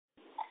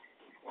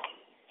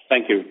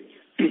Thank you.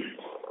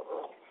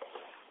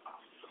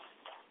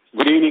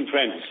 Good evening,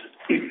 friends.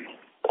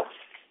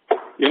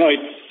 It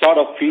sort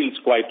of feels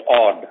quite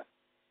odd.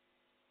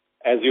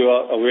 As you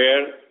are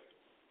aware,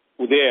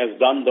 Uday has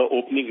done the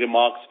opening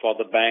remarks for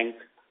the bank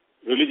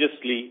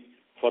religiously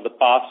for the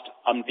past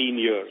umpteen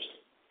years.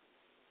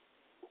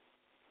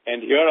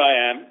 And here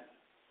I am,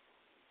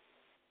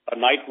 a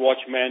night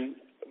watchman,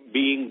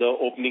 being the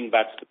opening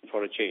batsman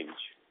for a change.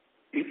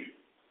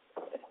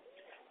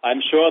 I'm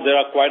sure there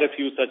are quite a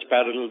few such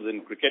parallels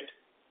in cricket.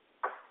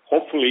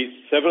 Hopefully,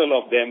 several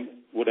of them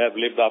would have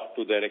lived up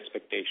to their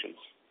expectations.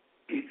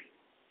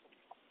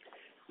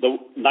 The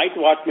night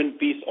watchman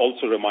piece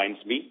also reminds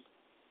me,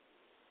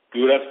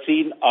 you would have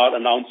seen our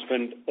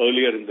announcement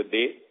earlier in the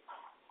day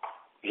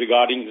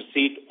regarding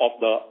receipt of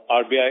the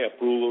RBI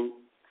approval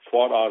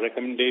for our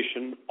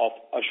recommendation of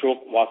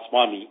Ashok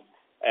Vaswani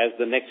as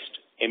the next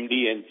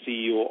MD and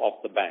CEO of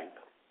the bank.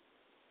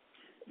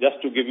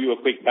 Just to give you a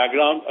quick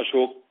background,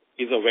 Ashok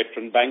is a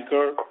veteran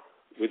banker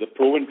with a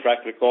proven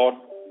track record,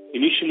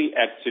 initially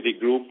at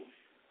Citigroup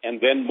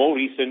and then more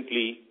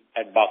recently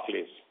at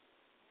Barclays.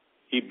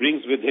 He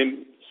brings with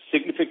him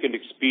significant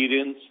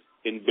experience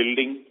in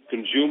building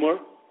consumer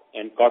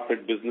and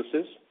corporate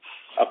businesses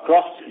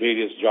across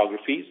various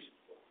geographies,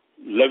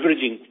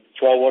 leveraging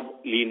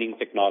forward-leaning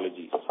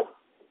technologies.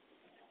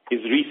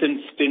 His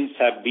recent stints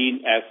have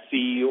been as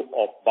CEO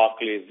of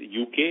Barclays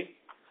UK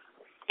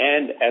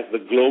and as the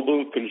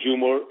global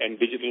consumer and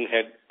digital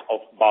head of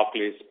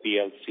Barclays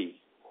PLC.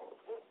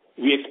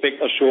 We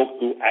expect Ashok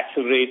to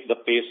accelerate the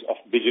pace of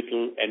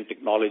digital and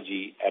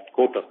technology at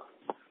Kotak,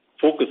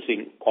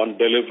 focusing on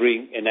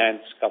delivering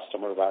enhanced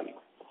customer value.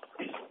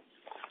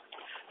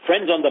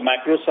 Friends, on the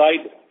macro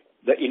side,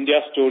 the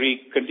India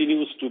story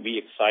continues to be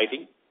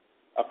exciting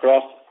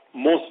across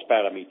most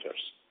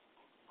parameters.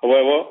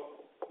 However,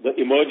 the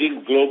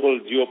emerging global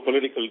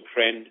geopolitical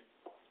trend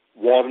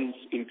warrants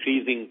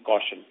increasing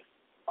caution.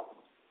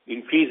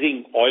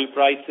 Increasing oil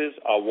prices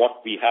are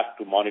what we have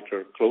to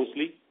monitor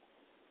closely.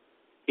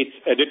 Its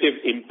additive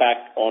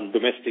impact on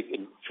domestic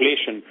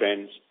inflation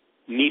trends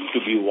need to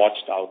be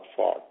watched out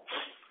for.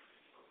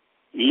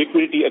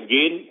 Liquidity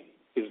again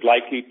is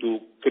likely to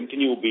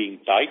continue being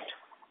tight,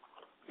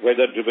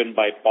 whether driven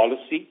by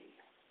policy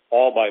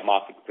or by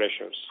market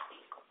pressures.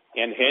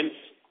 And hence,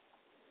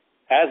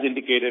 as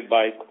indicated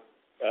by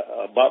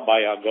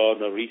our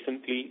governor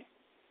recently,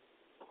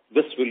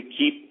 this will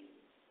keep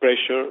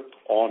pressure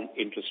on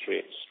interest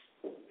rates.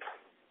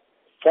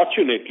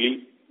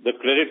 Fortunately, the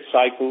credit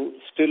cycle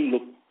still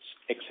looks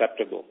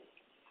acceptable.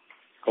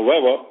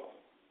 However,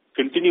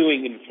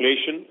 continuing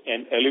inflation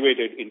and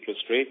elevated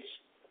interest rates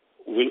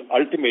will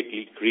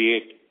ultimately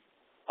create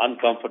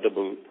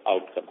uncomfortable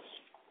outcomes.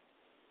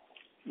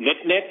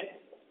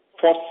 Net-net,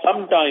 for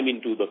some time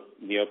into the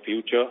near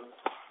future,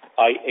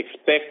 I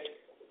expect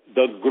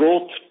the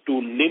growth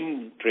to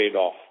NIM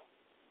trade-off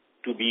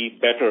to be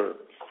better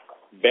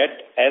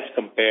bet as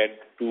compared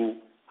to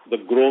the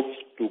growth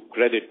to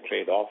credit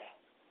trade-off,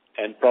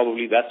 and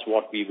probably that's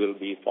what we will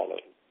be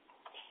following.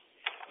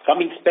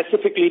 Coming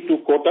specifically to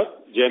Kotak,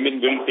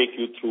 Jaimin will take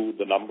you through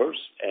the numbers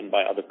and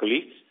my other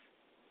colleagues.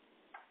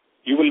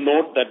 You will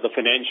note that the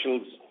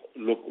financials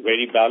look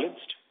very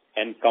balanced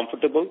and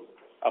comfortable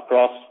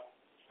across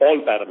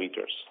all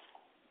parameters.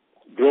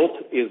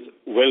 Growth is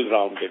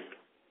well-rounded.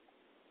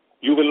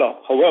 You will,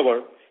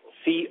 however,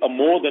 see a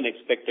more than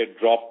expected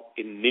drop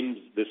in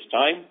NIMs this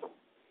time,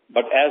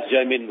 but as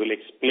Jaimin will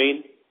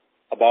explain,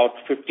 about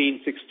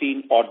 15,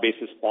 16 odd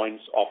basis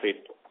points of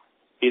it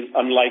is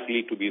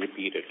unlikely to be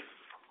repeated.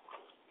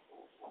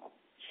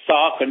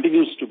 SA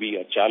continues to be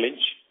a challenge,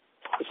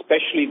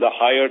 especially the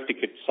higher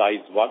ticket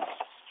size ones.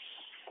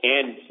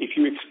 And if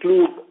you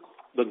exclude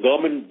the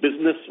government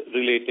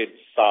business-related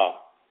SA,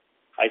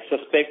 I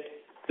suspect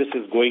this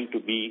is going to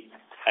be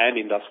an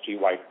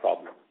industry-wide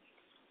problem.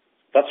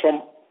 That's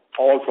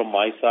all from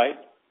my side.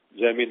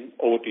 Jaimin,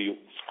 over to you.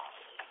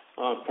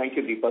 Thank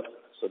you, Deepak.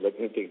 So let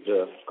me take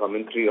the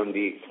commentary on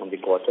the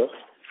quarter.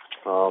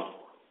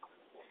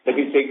 Let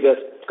me take the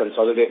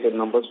consolidated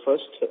numbers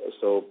first.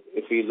 So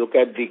if we look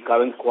at the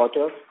current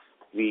quarter,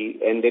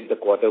 we ended the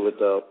quarter with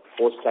a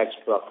post-tax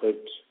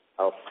profit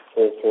of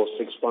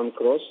 4,461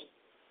 crores,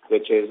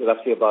 which is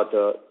roughly about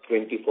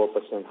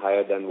 24%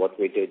 higher than what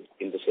we did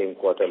in the same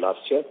quarter last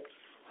year,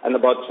 and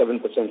about 7%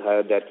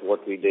 higher than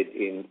what we did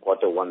in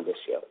quarter one this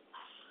year.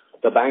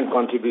 The bank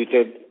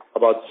contributed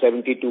about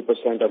 72%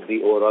 of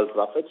the overall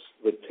profits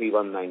with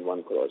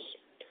 3,191 crores.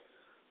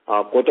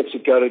 Kotak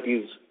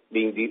Securities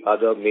being the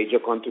other major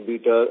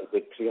contributor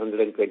with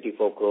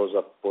 324 crores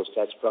of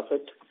post-tax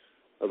profit,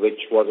 which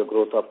was a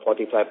growth of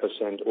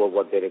 45% over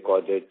what they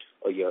recorded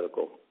a year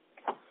ago.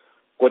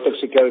 Kotak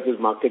Securities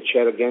market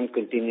share again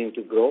continuing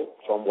to grow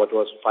from what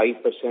was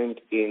 5%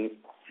 in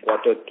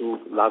quarter two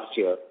last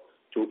year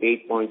to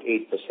 8.8%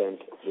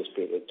 this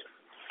period.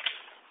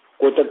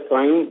 Kotak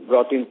Prime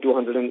brought in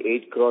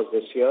 208 crores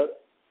this year,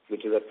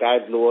 which is a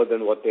tad lower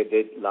than what they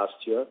did last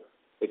year,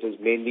 which is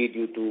mainly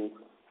due to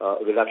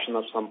reduction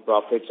of some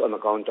profits on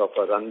account of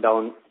a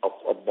rundown of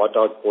a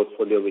bought-out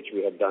portfolio which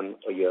we had done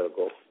a year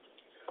ago.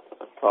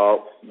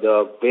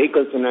 The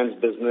vehicle finance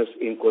business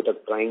in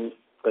Kotak Prime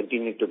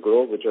continued to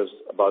grow, which was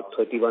about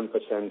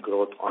 31%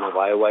 growth on a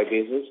YOY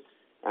basis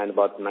and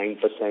about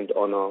 9%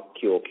 on a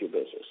QOQ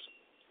basis.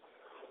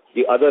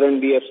 The other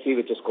NBFC,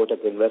 which is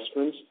Kotak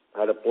Investments,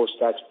 had a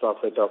post-tax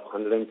profit of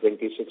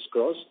 126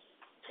 crores,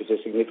 which is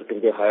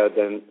significantly higher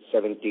than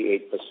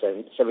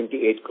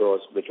 78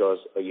 crores, which was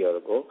a year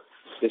ago.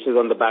 This is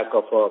on the back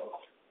of a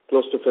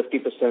close to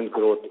 50%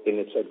 growth in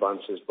its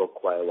advances book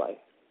YOY.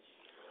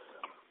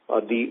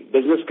 The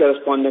business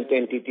correspondent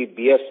entity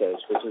BSS,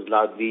 which is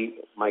largely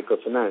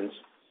microfinance,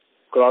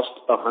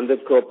 crossed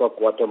 100 crore per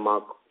quarter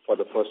mark for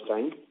the first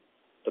time,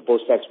 the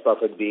post-tax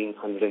profit being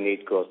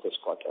 108 crores this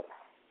quarter.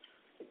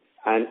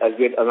 And as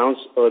we had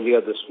announced earlier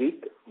this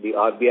week, the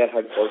RBI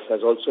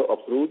has also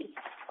approved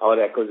our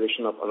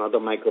acquisition of another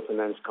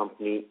microfinance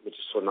company, which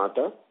is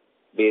Sonata,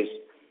 based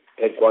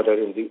headquartered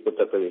in the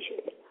Uttar Pradesh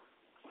area.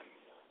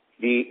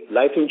 The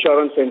life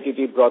insurance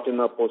entity brought in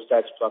a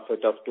post-tax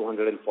profit of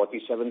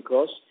 247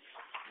 crores,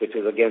 which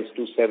is against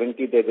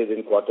 270 they did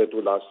in quarter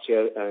 2 last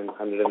year and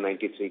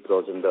 193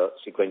 crores in the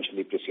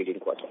sequentially preceding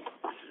quarter.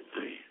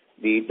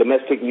 The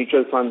domestic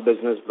mutual fund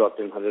business brought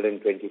in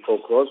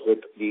 124 crores, with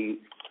the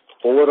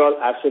overall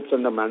assets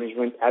under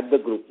management at the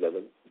group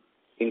level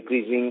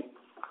increasing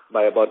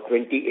by about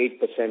 28%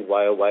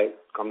 YOY,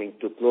 coming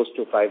to close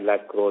to 5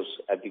 lakh crores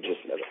at the group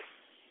level.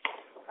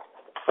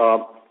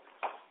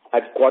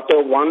 At quarter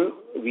 1,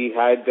 we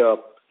had a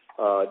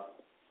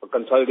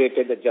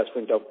consolidated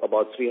adjustment of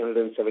about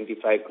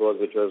 375 crores,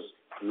 which was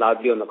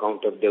largely on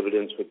account of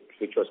dividends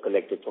which was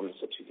collected from the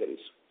subsidiaries.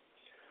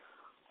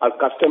 Our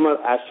customer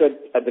asset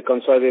at the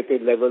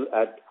consolidated level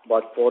at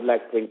about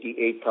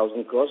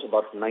 4,28,000 crores,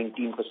 about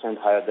 19%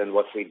 higher than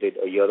what we did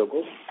a year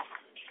ago.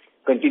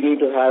 Continue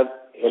to have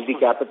healthy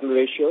capital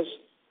ratios.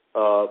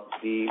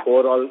 The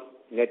overall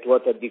net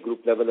worth at the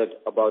group level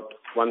at about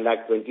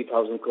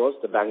 1,20,000 crores,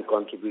 the bank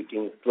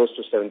contributing close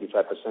to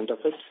 75% of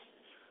it.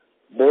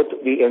 Both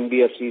the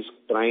NBFCs,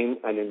 Prime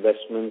and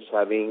Investments,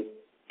 having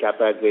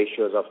CAPAG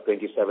ratios of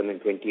 27 and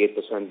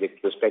 28%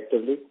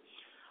 respectively.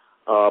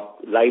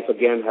 Life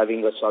again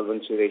having a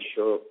solvency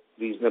ratio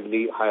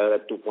reasonably higher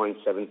at 2.7%.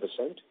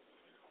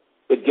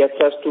 It gets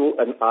us to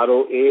an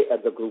ROA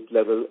at the group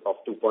level of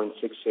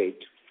 2.68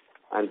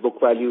 and book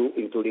value,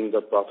 including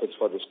the profits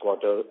for this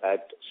quarter,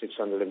 at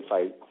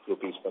 605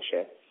 rupees per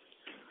share.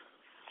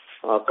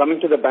 Coming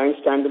to the bank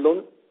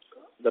standalone,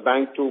 the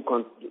bank too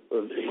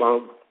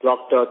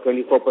clocked a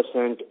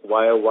 24%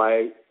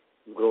 YOY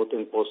growth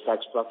in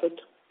post-tax profit,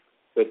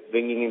 with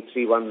bringing in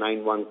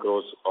 3,191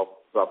 crores of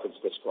profits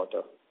this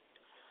quarter.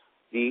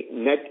 The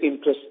net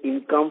interest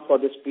income for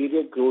this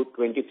period grew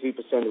 23%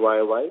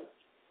 YOY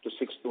to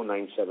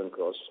 6,297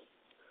 crores.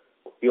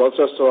 We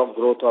also saw a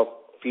growth of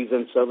fees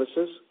and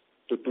services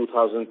to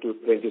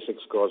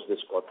 2,226 crores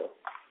this quarter.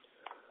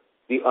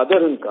 The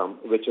other income,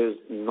 which is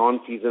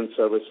non-fees and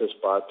services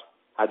part,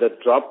 had a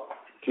drop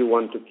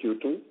Q1 to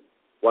Q2.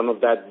 One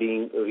of that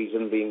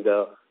reason being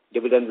the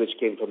dividend which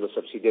came from the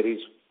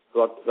subsidiaries,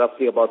 brought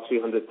roughly about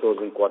 300 crores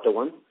in quarter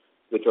 1,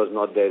 which was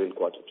not there in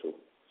quarter 2.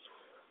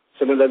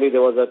 Similarly,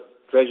 there was a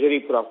treasury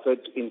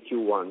profit in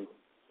Q1,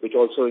 which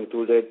also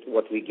included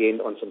what we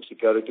gained on some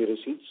security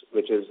receipts,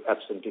 which is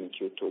absent in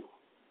Q2.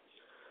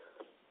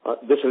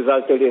 This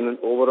resulted in an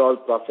overall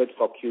profit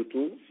for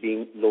Q2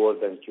 being lower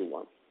than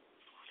Q1.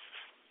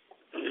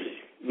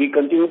 We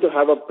continue to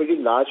have a pretty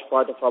large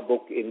part of our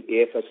book in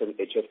AFS and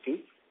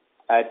HFT.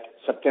 At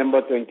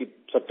September 30,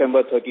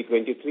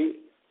 2023,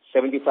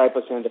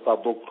 75% of our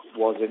book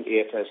was in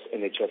AFS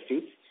and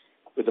HFT,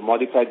 with the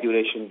modified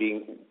duration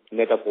being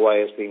net of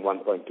OIS being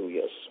 1.2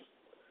 years.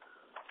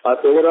 Our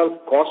overall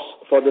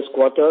costs for this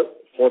quarter,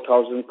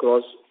 4,000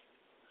 crores,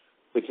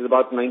 which is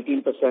about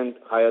 19%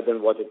 higher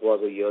than what it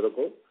was a year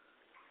ago,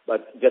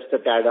 but just a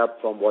tad up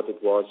from what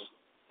it was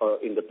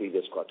in the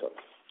previous quarter.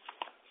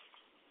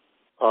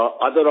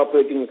 Other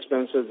operating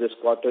expenses this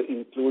quarter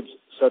includes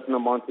certain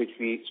amount which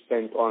we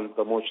spent on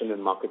promotion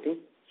and marketing.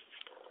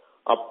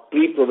 Our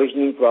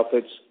pre-provisioning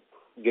profits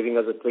giving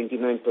us a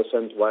 29%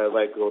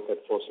 YOY growth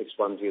at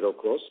 4,610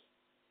 crores.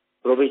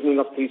 Provisioning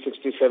of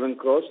 367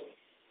 crores,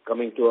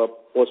 coming to a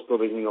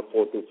post-provisioning of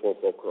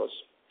 4,244 crores.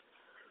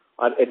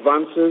 Our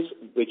advances,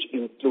 which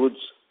includes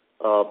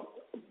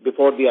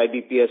before the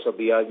IBPS or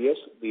BRBS,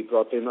 we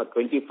brought in a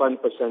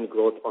 25%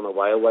 growth on a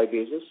YOY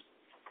basis,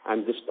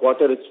 and this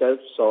quarter itself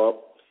saw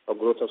a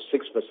growth of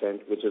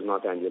 6%, which is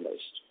not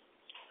annualized.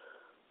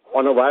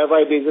 On a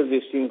YOY basis,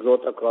 we've seen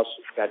growth across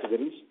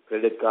categories: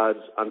 credit cards,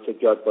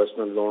 unsecured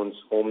personal loans,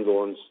 home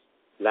loans,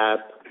 LAP,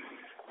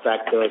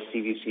 tractors,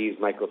 CVCs,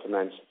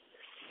 microfinance.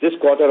 This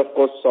quarter, of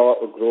course,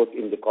 saw a growth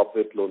in the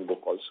corporate loan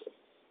book also.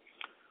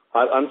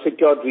 Our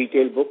unsecured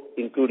retail book,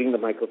 including the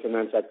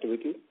microfinance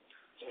activity,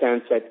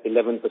 stands at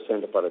 11%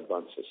 of our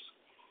advances.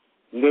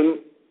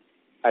 NIM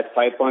at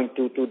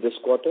 5.22 this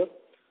quarter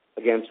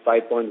against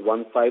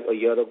 5.15 a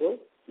year ago,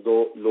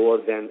 though lower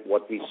than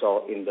what we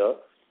saw in the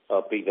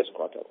previous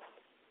quarter.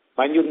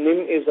 Mind you,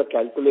 NIM is a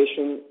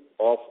calculation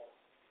of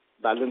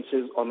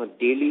balances on a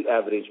daily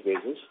average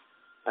basis,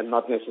 and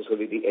not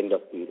necessarily the end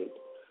of period.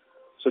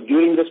 So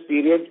during this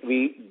period,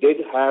 we did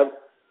have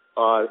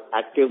our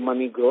active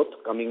money growth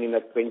coming in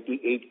at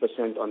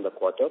 28% on the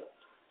quarter.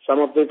 Some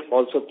of it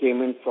also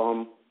came in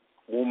from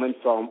movement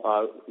from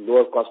our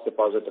lower cost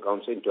deposit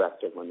accounts into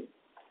active money.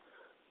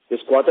 This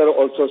quarter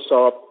also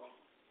saw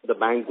the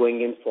bank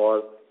going in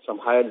for some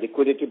higher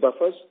liquidity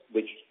buffers,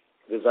 which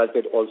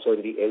resulted also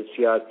in the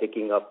LCR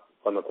ticking up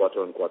on a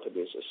quarter-on-quarter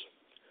basis.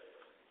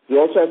 We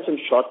also had some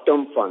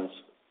short-term funds,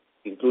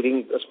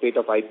 including a spate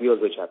of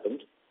IPOs which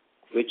happened,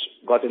 which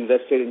got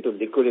invested into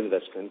liquid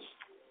investments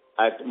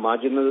at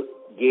marginal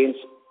gains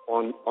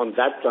on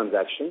that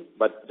transaction,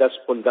 but just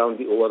pulled down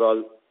the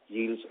overall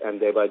yields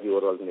and thereby the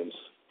overall NIMs.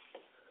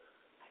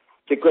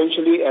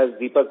 Sequentially, as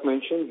Deepak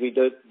mentioned, we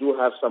do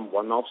have some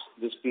one-offs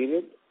this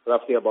period,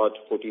 roughly about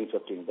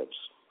 14-15 bits.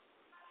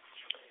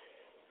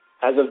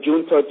 As of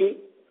June 30,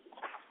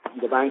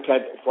 the bank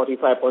had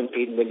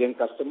 45.8 million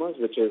customers,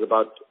 which is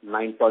about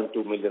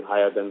 9.2 million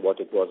higher than what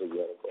it was a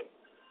year ago.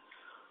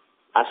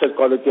 Asset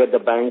quality at the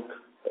bank,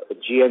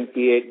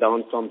 GNPA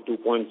down from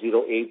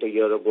 2.08 a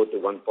year ago to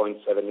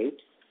 1.78,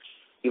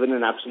 even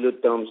in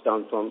absolute terms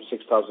down from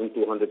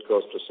 6,200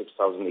 crores to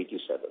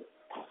 6,087.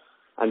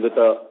 And with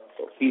a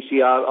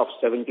PCR of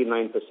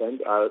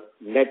 79%, our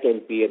net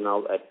NPA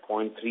now at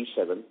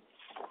 0.37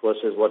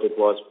 versus what it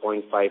was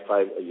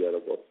 0.55 a year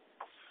ago.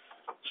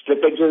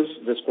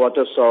 Slippages this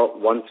quarter saw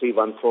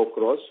 1,314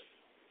 crores,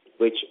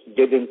 which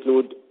did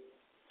include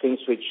things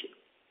which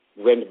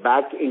went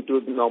back into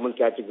the normal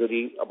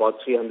category, about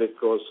 300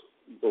 crores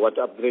got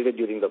upgraded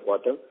during the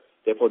quarter.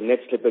 Therefore, net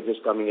slippage is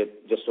coming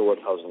at just over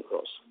 1,000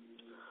 crores.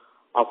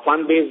 Our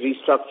fund base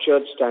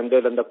restructured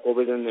standard under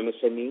COVID and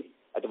MSME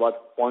at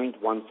about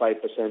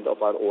 0.15%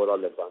 of our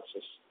overall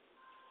advances.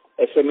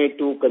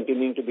 SMA2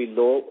 continuing to be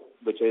low,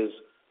 which is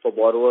for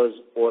borrowers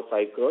over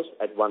 5 crores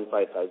at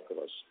 155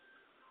 crores.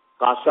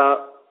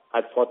 CASA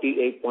at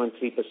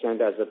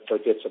 48.3% as of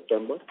 30th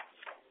September.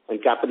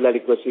 And capital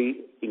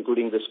adequacy,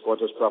 including this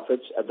quarter's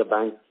profits at the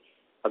bank,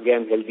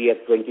 again healthy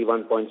at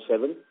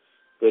 21.7,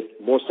 with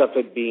most of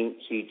it being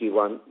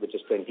CET1, which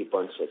is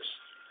 20.6.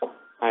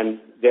 And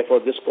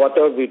therefore, this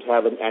quarter, we'd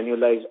have an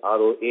annualized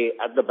ROA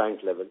at the bank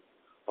level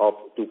of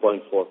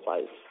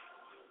 2.45.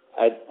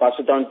 I'd pass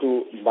it on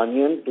to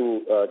Manian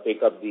to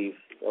take up the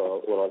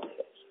overall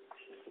details.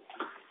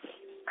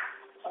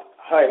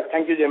 Hi,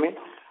 thank you, Jimmy.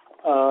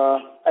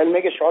 I'll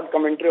make a short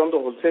commentary on the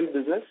wholesale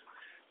business.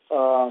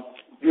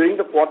 During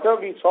the quarter,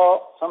 we saw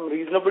some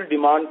reasonable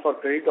demand for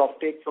credit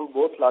offtake from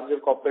both larger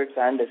corporates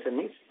and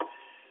SMEs.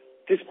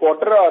 This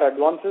quarter, our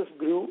advances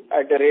grew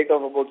at a rate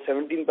of about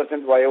 17%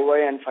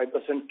 YOY and 5%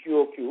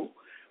 QOQ,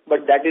 but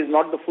that is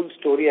not the full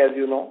story, as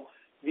you know.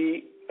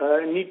 We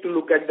need to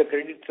look at the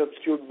credit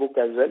substitute book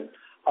as well.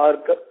 Our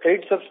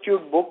credit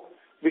substitute book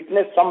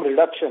witnessed some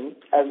reduction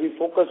as we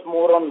focus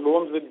more on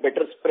loans with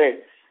better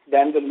spread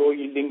than the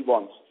low-yielding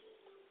bonds.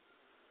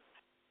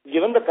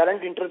 Given the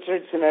current interest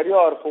rate scenario,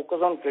 our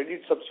focus on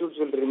credit substitutes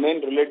will remain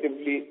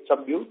relatively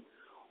subdued.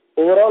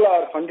 Overall,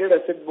 our funded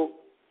asset book,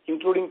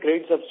 including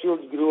credit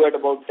substitutes, grew at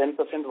about 10%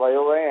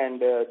 YOY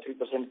and 3%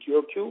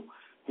 QOQ.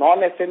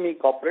 Non-SME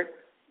corporate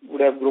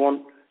would have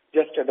grown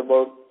just at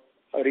about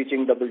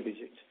reaching double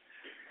digits.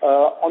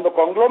 On the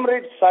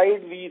conglomerate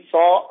side, we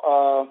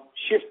saw a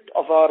shift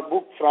of our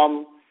book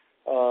from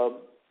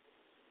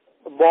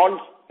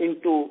bonds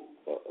into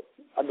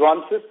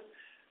advances.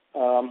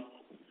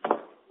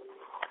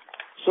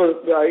 So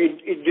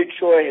it did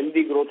show a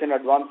healthy growth in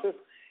advances.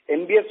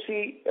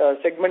 NBFC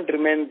segment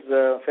remains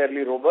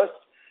fairly robust.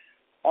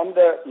 On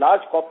the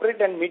large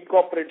corporate and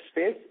mid-corporate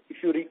space, if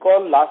you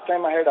recall, last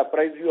time I had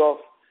apprised you of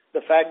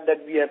the fact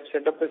that we have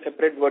set up a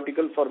separate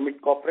vertical for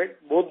mid-corporate.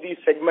 Both these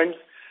segments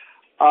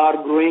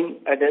are growing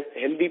at a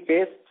healthy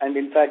pace, and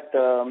in fact,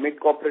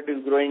 mid-corporate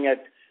is growing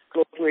at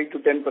close to 8 to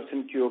 10%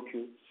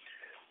 QOQ.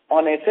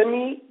 On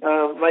SME,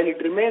 while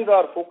it remains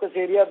our focus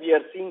area, we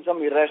are seeing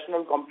some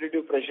irrational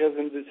competitive pressures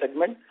in this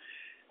segment,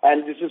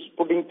 and this is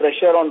putting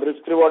pressure on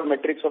risk-reward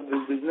metrics of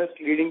this business,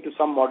 leading to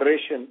some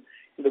moderation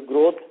in the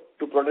growth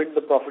to protect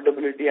the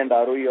profitability and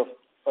ROE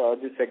of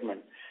this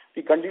segment.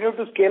 We continue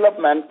to scale up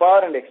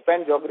manpower and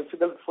expand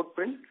geographical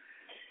footprint.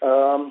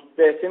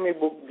 The SME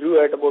book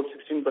grew at about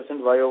 16%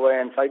 YOY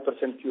and 5%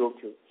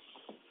 QOQ.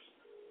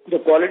 The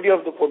quality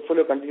of the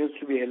portfolio continues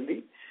to be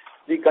healthy.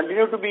 We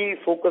continue to be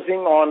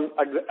focusing on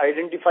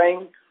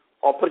identifying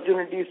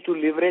opportunities to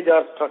leverage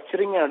our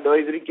structuring and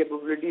advisory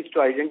capabilities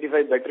to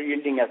identify better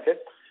yielding assets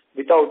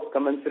without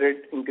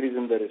commensurate increase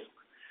in the risk.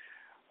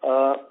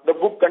 The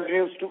book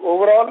continues to,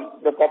 overall,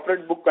 the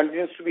corporate book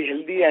continues to be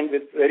healthy and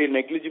with very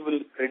negligible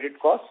credit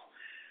costs.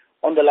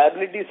 On the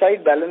liability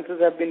side,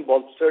 balances have been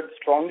bolstered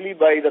strongly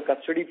by the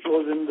custody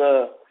flows in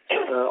the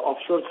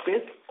offshore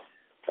space.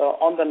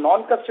 On the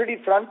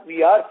non-custody front,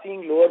 we are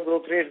seeing lower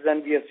growth rates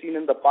than we have seen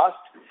in the past.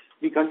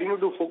 We continue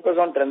to focus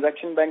on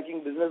transaction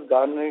banking business,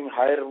 garnering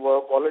higher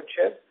wallet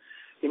share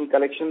in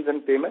collections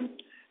and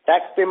payment.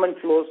 Tax payment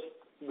flows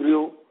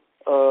grew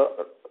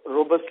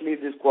robustly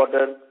this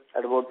quarter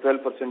at about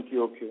 12%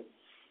 QOQ.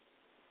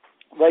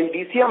 While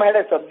DCM had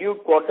a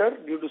subdued quarter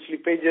due to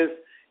slippages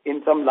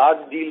in some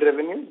large deal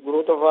revenues,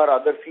 growth of our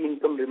other fee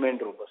income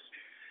remained robust.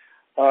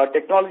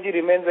 Technology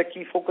remains a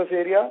key focus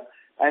area,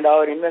 and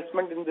our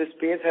investment in this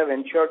space have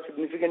ensured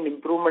significant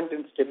improvement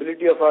in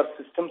stability of our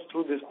systems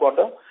through this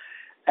quarter.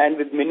 And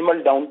with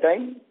minimal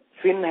downtime,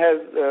 Fin has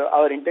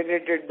our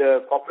integrated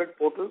corporate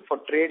portal for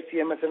trade,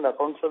 CMS and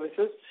account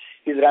services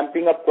is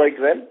ramping up quite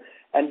well,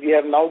 and we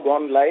have now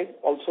gone live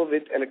also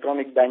with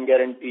electronic bank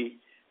guarantee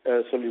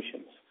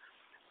solutions.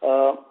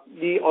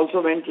 We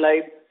also went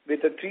live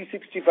with a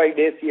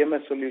 365-day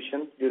CMS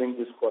solution during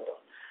this quarter.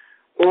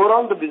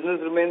 Overall, the business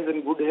remains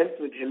in good health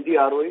with healthy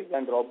ROEs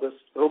and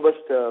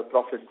robust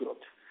profit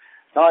growth.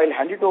 Now I'll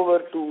hand it over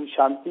to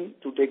Shanti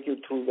to take you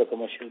through the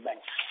commercial bank.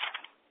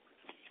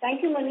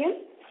 Thank you,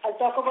 Manian. I'll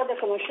talk about the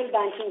commercial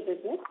banking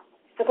business.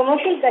 The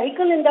commercial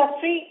vehicle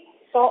industry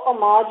saw a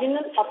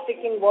marginal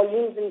uptick in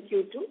volumes in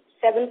Q2,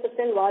 7%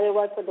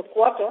 YOY for the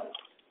quarter,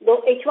 though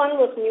H1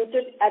 was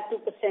muted at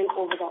 2%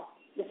 overall.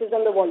 This is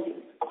on the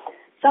volume.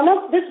 Some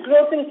of this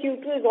growth in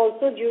Q2 is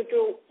also due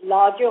to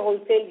larger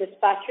wholesale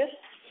dispatches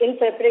in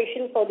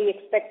preparation for the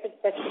expected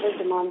festival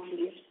demand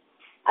period.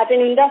 At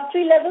an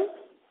industry level,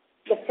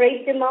 the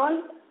freight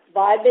demand,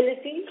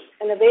 viability,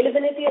 and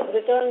availability of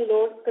return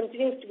load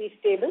continues to be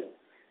stable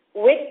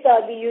with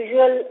the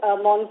usual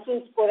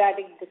monsoon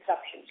sporadic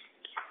disruptions.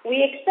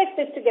 We expect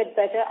this to get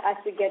better as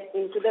we get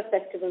into the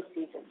festival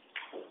season.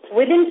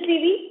 Within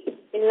CV,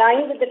 in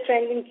line with the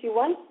trend in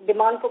Q1,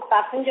 demand for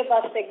passenger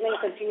bus segment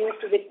continues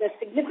to witness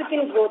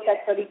significant growth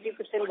at 33%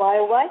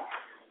 YOY,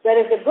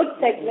 whereas the goods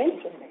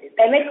segment,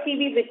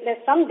 MHCV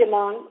witnessed some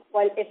demand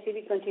while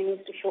SCV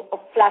continues to show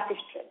a flattish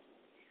trend.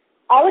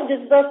 Our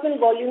disbursement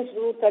volumes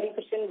grew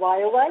 30%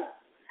 YOY,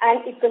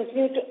 and it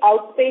continued to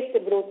outpace the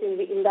growth in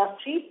the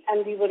industry,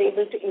 and we were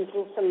able to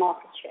improve some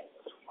market share.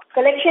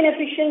 Collection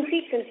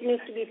efficiency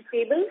continues to be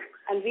stable,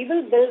 and we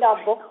will build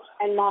our book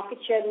and market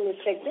share in this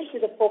segment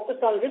with a focus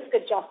on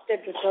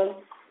risk-adjusted return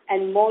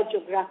and more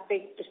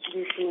geographic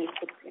distribution and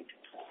footprint.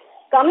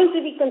 Coming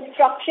to the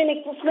construction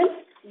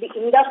equipment, the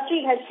industry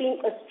has seen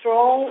a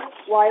strong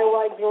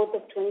YOY growth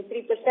of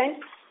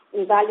 23%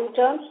 in value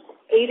terms,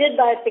 aided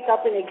by a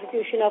pickup in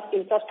execution of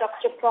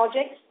infrastructure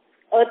projects,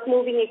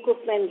 earth-moving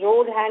equipment,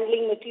 road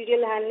handling,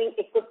 material handling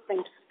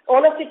equipment.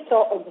 All of it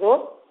saw a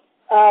growth.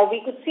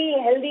 We could see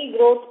a healthy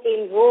growth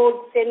in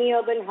roads,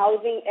 semi-urban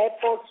housing,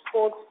 airports,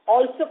 ports,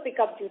 also pick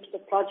up due to the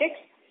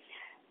projects.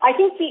 I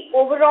think the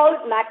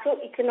overall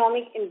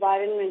macroeconomic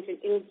environment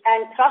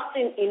and trust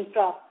in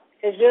infra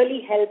has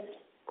really helped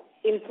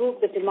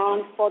improve the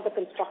demand for the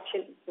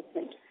construction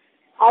equipment.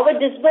 Our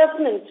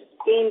disbursement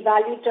in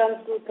value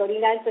terms grew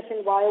 39%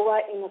 YOY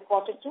in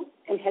quarter two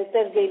and helped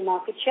us gain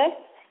market share.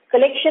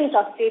 Collections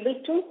are stable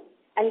too,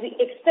 and we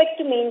expect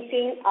to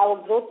maintain our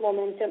growth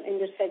momentum in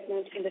this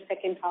segment in the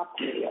second half of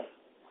the year.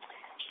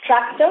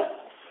 Tractor.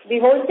 The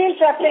wholesale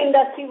tractor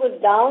industry was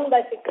down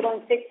by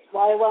 6.6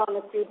 YOY on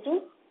a Q2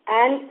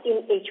 and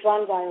in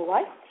H1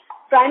 YOY,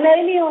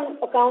 primarily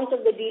on account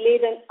of the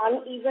delayed and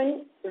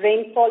uneven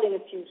rainfall in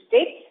a few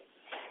states.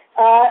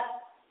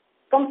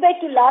 Compared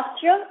to last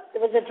year,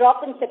 there was a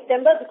drop in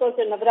September because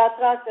the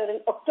Navaratras were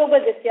in October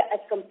this year as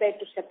compared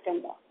to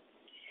September.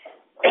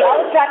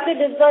 Our tractor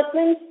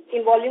disbursements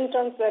in volume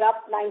terms were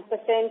up 9%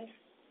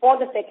 for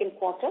the second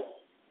quarter.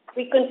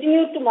 We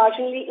continue to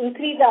marginally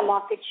increase our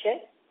market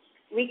share.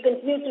 We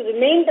continue to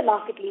remain the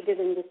market leader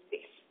in this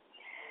space.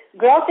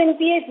 Gross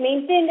NPA is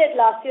maintained at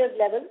last year's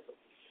level.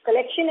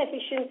 Collection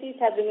efficiencies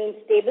have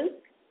remained stable,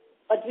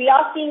 but we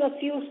are seeing a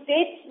few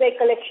states where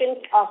collections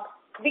are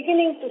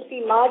beginning to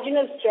see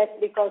marginal stress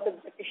because of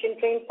sufficient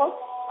rainfall.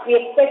 We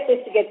expect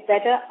this to get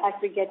better as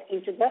we get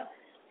into the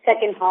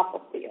second half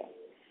of the year.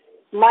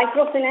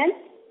 Microfinance.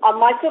 Our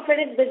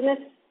microcredit business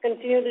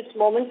continued its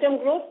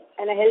momentum growth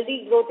and a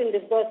healthy growth in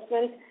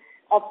disbursement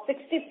of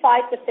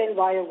 65%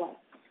 YOY.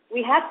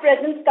 We have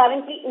presence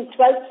currently in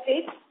 12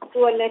 states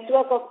through a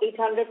network of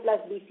 800 plus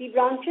BC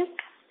branches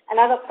and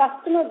have a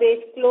customer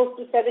base close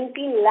to 17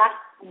 lakh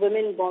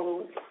women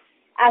borrowers.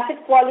 Asset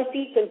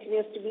quality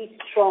continues to be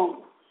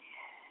strong.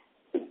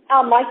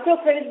 Our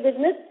microcredit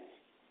business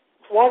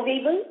was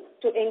able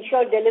to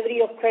ensure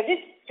delivery of credit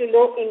to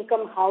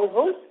low-income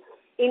households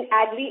in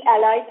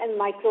agri-allied and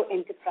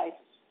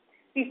micro-enterprises.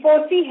 We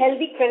foresee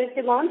healthy credit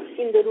demands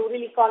in the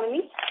rural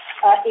economy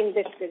in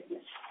this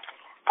business.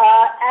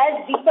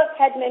 As Deepak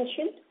had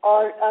mentioned,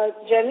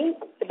 Jeremy,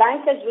 the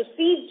bank has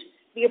received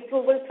the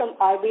approval from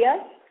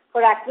RBI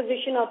for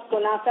acquisition of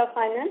Sonata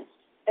Finance,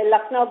 a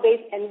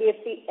Lucknow-based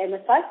NBFC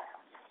MFI.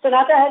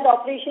 Sonata has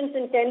operations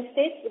in 10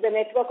 states with a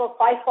network of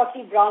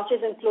 540 branches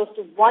and close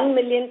to 1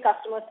 million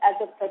customers as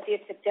of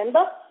 30th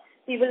September.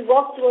 We will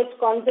work towards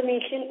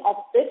consummation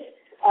of this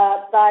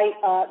by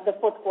the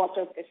fourth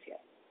quarter of this year.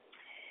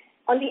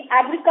 On the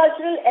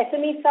agricultural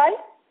SME side,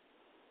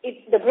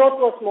 the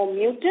growth was more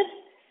muted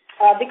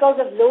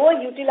because of lower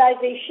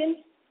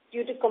utilization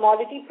due to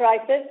commodity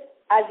prices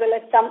as well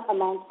as some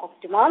amount of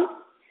demand.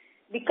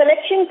 The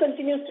collection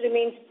continues to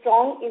remain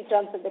strong in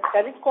terms of the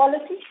credit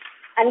quality,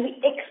 and we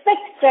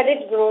expect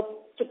credit growth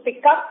to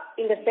pick up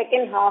in the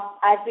second half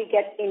as we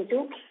get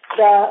into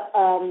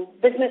the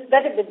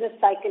better business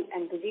cycle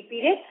and busy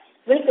period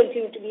will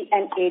continue to be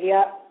an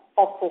area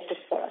of focus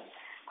for us.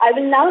 I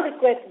will now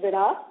request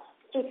Virat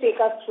to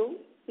take us through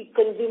the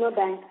consumer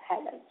bank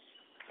highlights.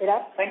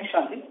 Virat? Thanks,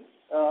 Shanti.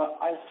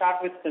 I'll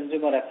start with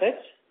consumer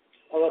assets.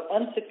 Our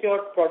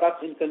unsecured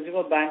product in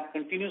consumer bank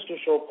continues to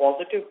show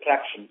positive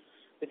traction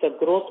with a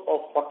growth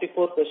of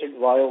 44%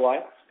 YOY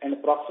and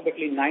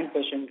approximately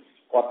 9%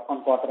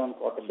 on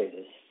quarter-on-quarter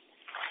basis.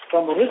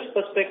 From a risk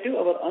perspective,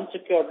 our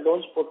unsecured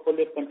loans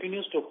portfolio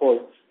continues to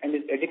hold and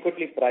is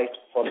adequately priced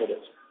for the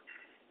risk.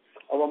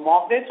 Our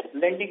mortgage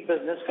lending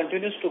business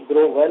continues to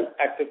grow well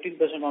at 15%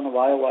 on a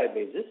YOY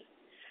basis.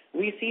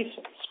 We see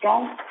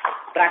strong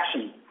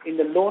traction in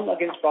the loan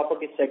against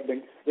property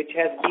segment, which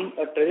has been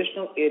a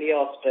traditional area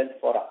of strength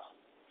for us.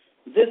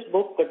 This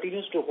book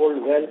continues to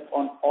hold well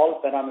on all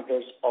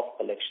parameters of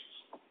collections.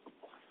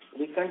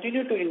 We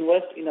continue to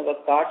invest in our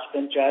cards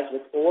franchise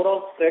with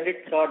overall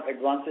credit card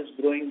advances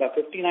growing by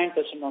 59%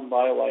 on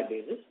YOY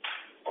basis.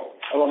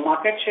 Our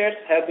market shares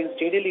have been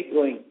steadily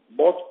growing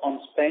both on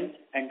spend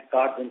and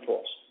cards in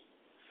force.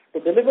 To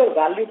deliver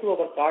value to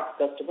our card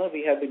customer,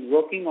 we have been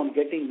working on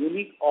getting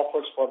unique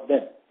offers for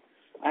them.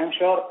 I am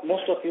sure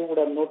most of you would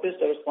have noticed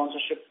our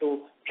sponsorship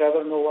to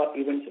Trevor Noah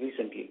events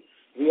recently.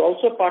 We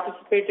also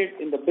participated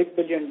in the Big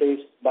Billion Days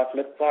by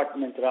Flipkart,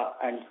 Myntra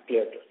and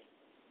Cleartrip.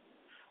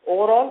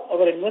 Overall,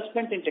 our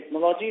investment in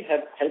technology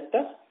have helped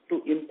us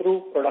to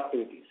improve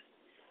productivities.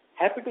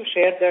 Happy to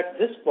share that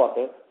this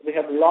quarter we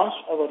have launched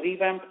our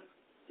revamped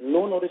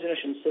loan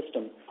origination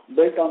system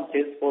built on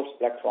Salesforce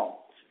platform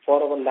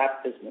for our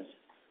LAP business.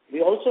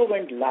 We also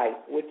went live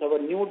with our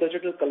new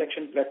digital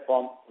collection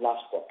platform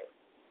last quarter.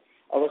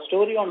 Our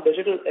story on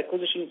digital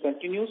acquisition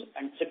continues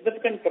and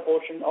significant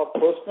proportion of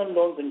personal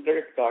loans and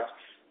credit cards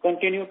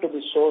continue to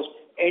be sourced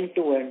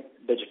end-to-end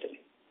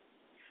digitally.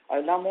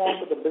 I'll now move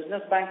on to the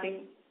business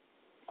banking.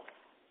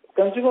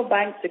 Consumer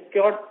bank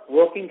secured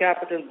working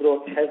capital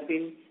growth has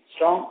been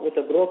strong with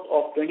a growth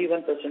of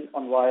 21%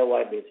 on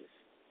YOY basis.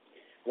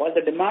 While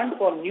the demand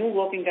for new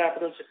working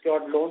capital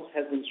secured loans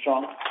has been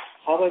strong,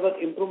 however,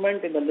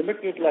 improvement in the limit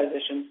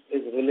utilization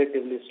is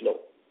relatively slow.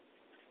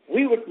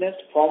 We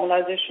witnessed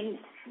formalization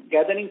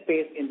gathering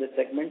pace in this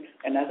segment,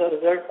 and as a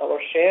result, our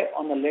share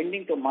on the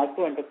lending to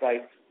micro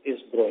enterprise is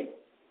growing.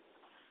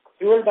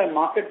 Fueled by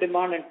market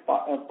demand and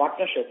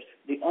partnerships,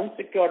 the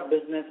unsecured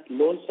business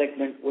loan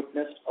segment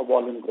witnessed a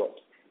volume growth.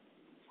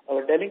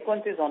 Our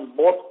delinquencies on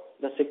both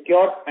the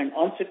secured and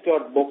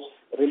unsecured books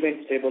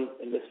remain stable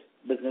in this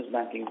business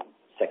banking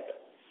sector.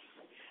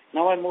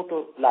 Now I move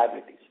to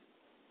liabilities.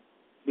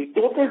 The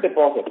total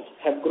deposits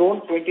have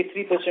grown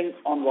 23%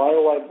 on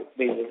YOY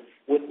basis,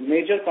 with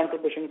major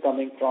contribution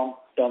coming from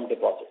term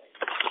deposits.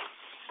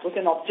 With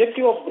an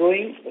objective of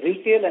growing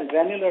retail and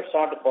granular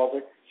SA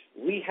deposits,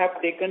 we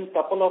have taken a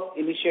couple of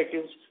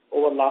initiatives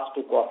over last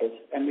 2 quarters,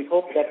 and we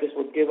hope that this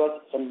would give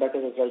us some better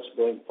results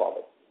going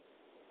forward.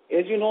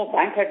 As you know,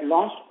 Bank had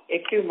launched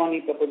Active Money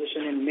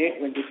proposition in May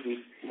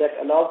 23 that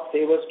allowed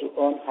savers to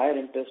earn higher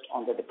interest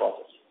on the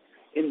deposits.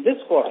 In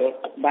this quarter,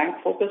 Bank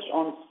focused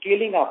on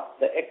scaling up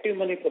the Active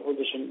Money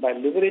proposition by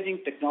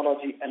leveraging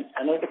technology and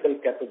analytical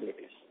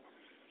capabilities.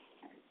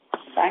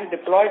 Bank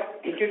deployed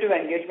intuitive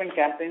engagement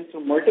campaigns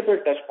through multiple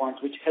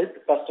touchpoints which helped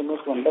customers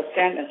to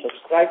understand and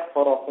subscribe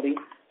for offerings,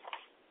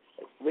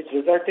 which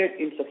resulted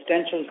in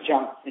substantial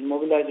jump in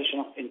mobilization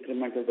of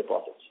incremental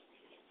deposits.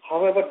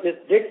 However, this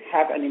did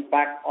have an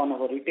impact on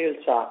our retail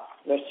SA,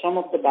 where some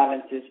of the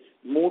balances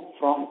moved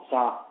from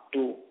SA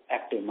to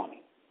Active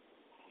Money.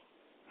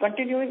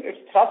 Continuing its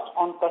thrust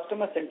on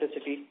customer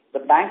centricity,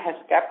 the bank has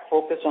kept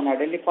focus on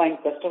identifying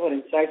customer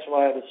insights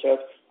via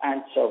research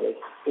and surveys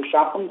to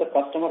sharpen the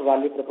customer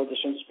value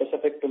proposition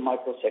specific to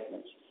micro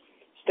segments.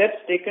 Steps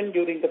taken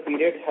during the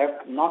period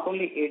have not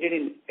only aided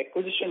in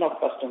acquisition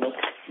of customers,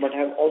 but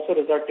have also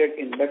resulted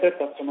in better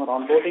customer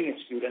onboarding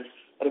experience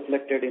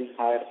reflected in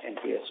higher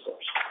NPS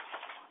scores.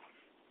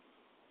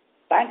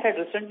 Bank had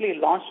recently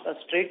launched a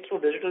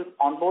straight-through digital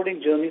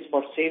onboarding journeys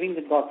for savings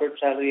and corporate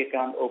salary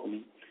account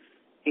opening.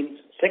 In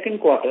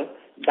second quarter,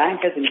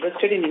 Bank has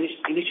invested in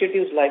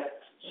initiatives like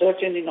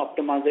search engine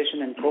optimization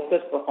and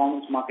focused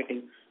performance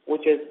marketing,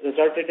 which has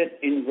resulted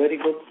in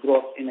very good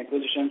growth in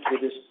acquisition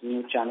through this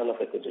new channel of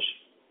acquisition.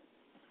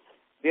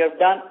 We have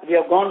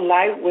gone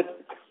live with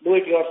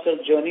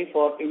do-it-yourself journey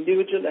for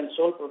individual and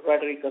sole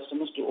proprietary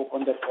customers to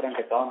open their current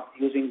account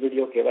using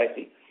video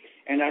KYC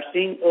and are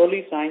seeing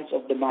early signs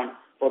of demand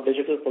for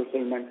digital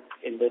fulfillment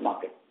in the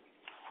market.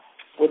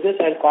 With this,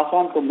 I'll pass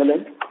on to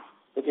Milind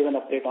to give an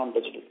update on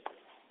digital.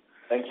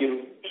 Thank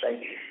you,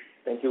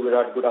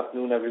 Virat. Good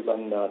afternoon,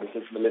 everyone. This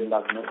is Milind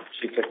Nagnur,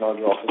 Chief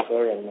Technology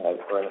Officer, and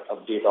for an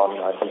update on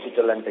our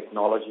digital and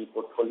technology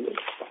portfolio.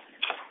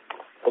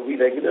 We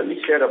regularly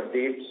share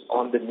updates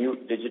on the new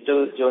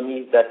digital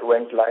journeys that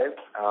went live,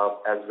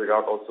 as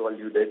Virat also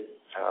alluded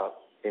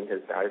in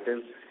his narrative.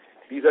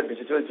 These are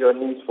digital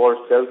journeys for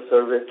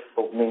self-service,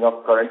 opening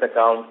up current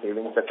accounts,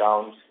 savings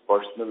accounts,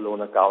 personal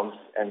loan accounts,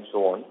 and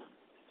so on.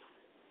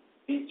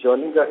 These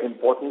journeys are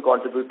important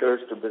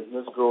contributors to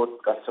business growth,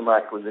 customer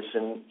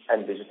acquisition,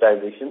 and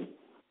digitization.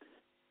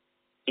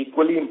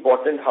 Equally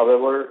important,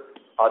 however,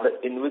 are the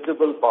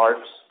invisible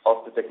parts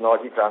of the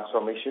technology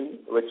transformation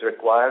which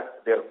require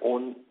their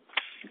own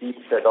deep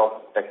set of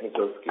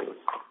technical skills.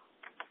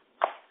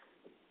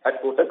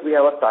 At Kotak, we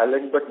have a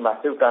silent but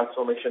massive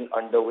transformation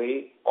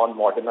underway on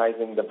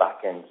modernizing the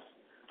backends.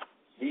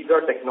 These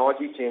are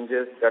technology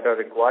changes that are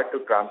required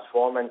to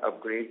transform and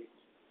upgrade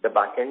the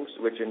backends,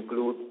 which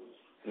include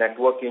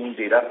networking,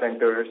 data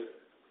centers,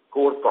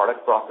 core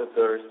product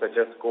processors such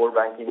as core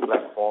banking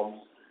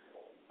platforms,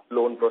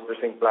 loan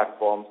processing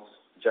platforms,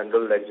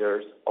 general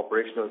ledgers,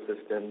 operational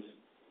systems,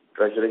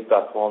 treasury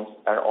platforms,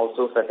 and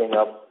also setting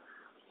up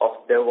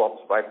of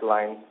DevOps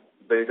pipelines,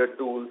 builder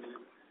tools,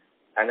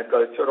 and a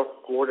culture of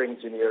core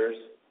engineers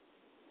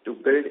to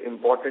build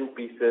important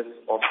pieces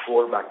of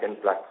core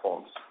backend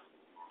platforms.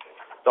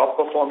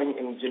 Top-performing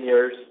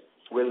engineers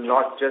will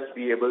not just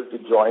be able to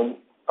join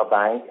a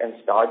bank and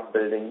start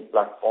building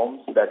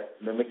platforms that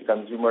mimic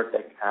consumer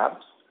tech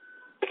apps,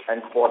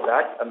 and for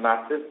that, a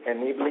massive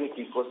enabling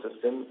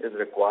ecosystem is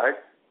required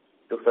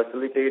to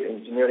facilitate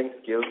engineering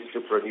skills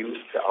to produce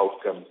the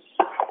outcomes.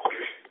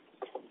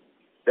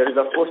 There is,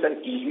 of course,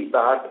 an easy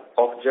path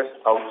of just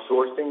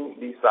outsourcing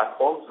these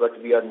platforms,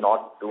 but we are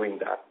not doing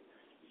that.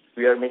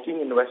 We are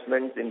making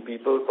investments in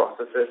people,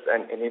 processes,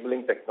 and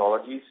enabling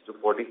technologies to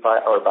fortify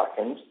our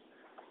backends,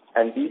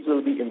 and these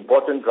will be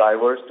important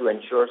drivers to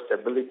ensure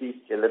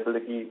stability,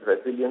 scalability,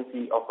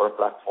 resiliency of our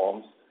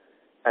platforms,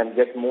 and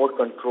get more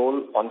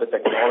control on the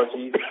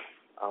technologies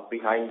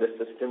behind the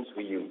systems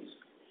we use.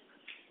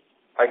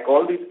 I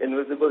call these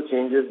invisible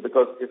changes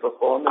because if a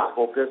firm is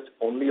focused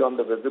only on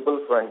the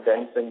visible front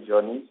ends and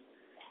journeys,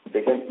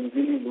 they can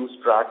easily lose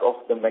track of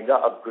the mega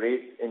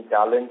upgrades in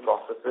talent,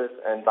 processes,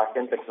 and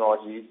backend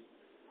technologies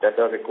that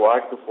are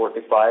required to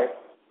fortify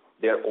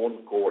their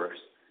own cores.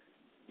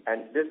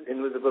 And this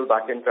invisible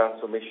backend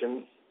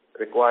transformation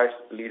requires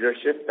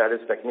leadership that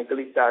is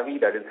technically savvy,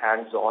 that is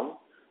hands-on,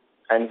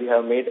 and we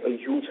have made a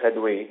huge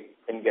headway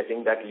in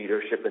getting that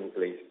leadership in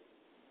place.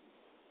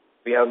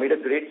 We have made a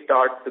great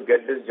start to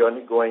get this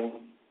journey going.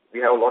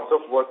 We have lots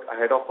of work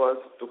ahead of us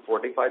to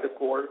fortify the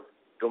core,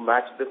 to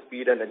match the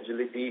speed and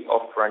agility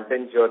of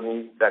front-end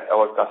journeys that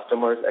our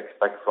customers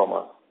expect from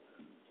us.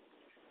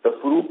 The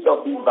fruits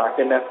of these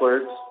back-end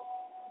efforts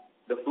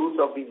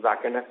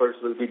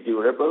will be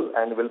durable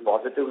and will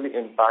positively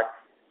impact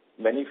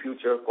many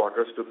future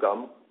quarters to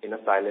come in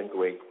a silent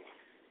way.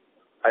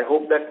 I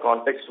hope that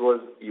context was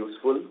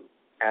useful,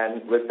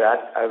 and with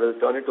that, I will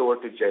turn it over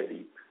to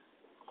Jaideep.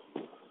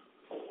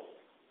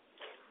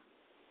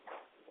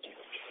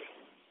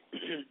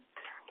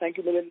 Thank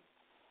you, Milind.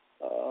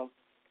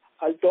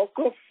 I'll talk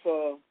of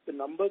the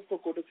numbers for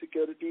Kotak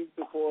Securities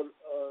before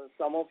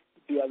some of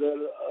the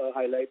other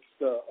highlights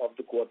of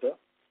the quarter.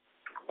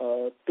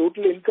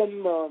 Total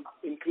income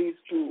increased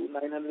to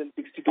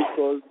 962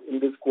 crores in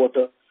this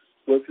quarter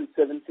versus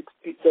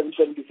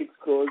 776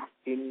 crores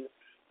in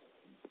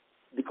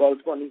the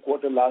corresponding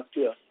quarter last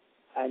year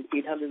and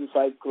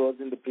 805 crores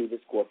in the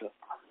previous quarter.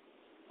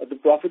 The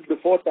profit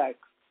before tax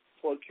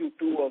for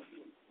Q2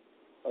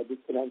 of this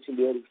financial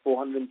year is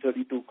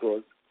 432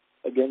 crores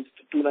against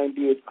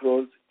 298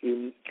 crores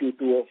in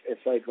Q2 of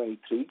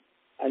FY23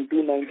 and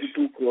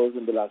 292 crores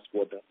in the last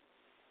quarter.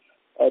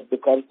 The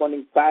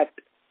corresponding PAT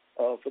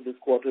for this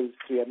quarter is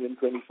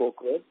 324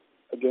 crores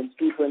against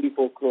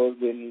 224 crores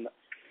in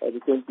the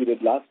same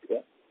period last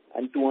year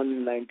and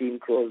 219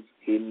 crores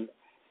in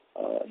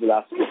the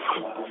last year.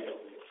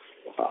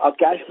 Our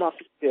cash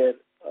market share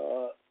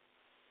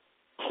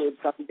showed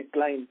some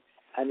decline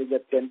and is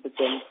at 10%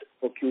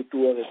 for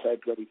Q2 of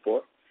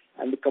FY24,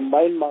 and the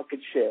combined market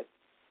share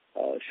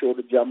showed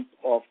a jump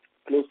of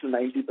close to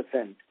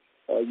 90%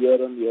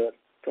 year-on-year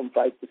from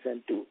 5%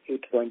 to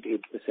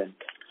 8.8%.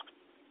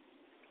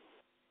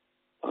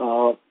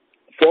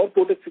 For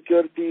Kotak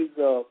Securities,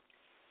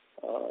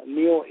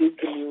 Neo is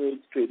the new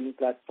age trading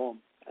platform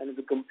and is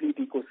a complete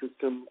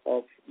ecosystem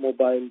of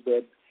mobile,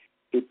 web,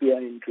 API,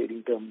 and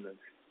trading terminals.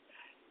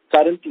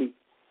 Currently,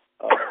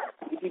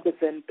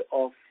 80%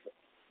 of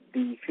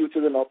the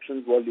futures and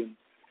options volume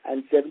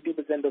and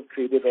 70% of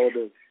traded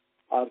orders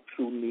are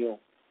through Neo.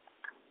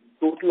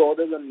 Total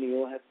orders on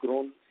Neo have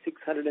grown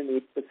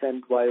 608%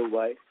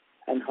 YOY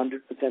and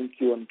 100%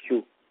 Q on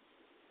Q.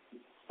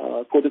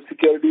 Kotak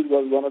Securities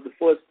was one of the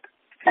first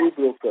few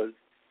brokers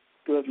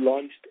to have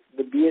launched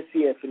the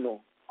BSE F&O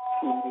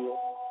through Neo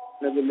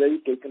and has already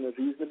taken a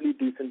reasonably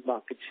decent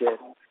market share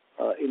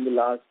in the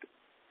last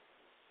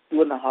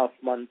 2.5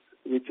 months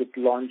which it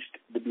launched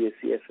the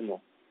BSE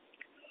F&O.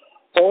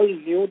 All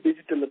new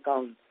digital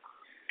accounts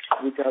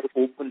which are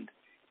opened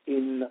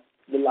in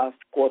the last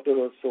quarter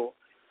or so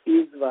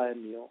is via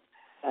Neo,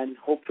 and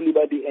hopefully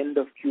by the end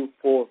of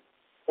Q4,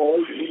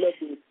 all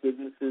dealer-based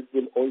businesses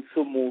will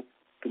also move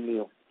to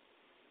Neo.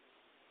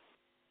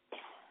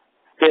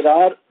 There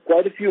are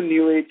quite a few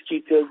new age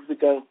features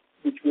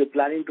which we are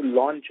planning to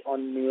launch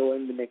on Neo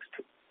in the next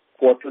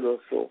quarter or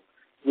so,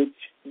 which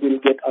will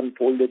get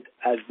unfolded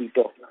as we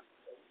talk.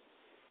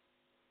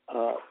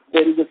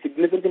 there is a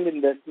significant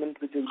investment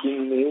which is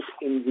being made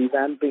in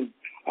revamping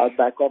our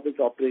back office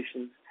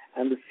operations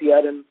and the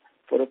CRM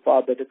for a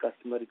far better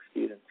customer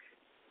experience.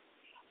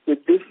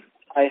 With this,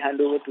 I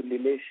hand over to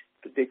Nilesh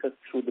to take us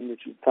through the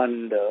mutual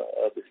fund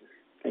business.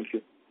 Thank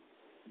you.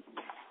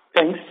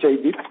 Thanks,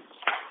 Jaideep.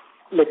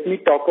 Let me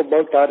talk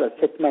about our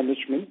asset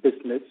management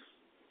business.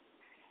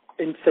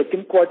 In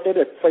second quarter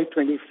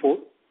FY24,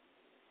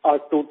 our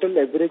total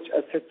average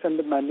assets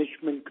under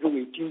management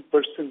grew 18%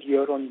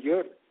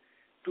 year-on-year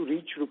to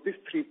reach rupees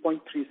 3.36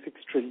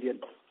 trillion.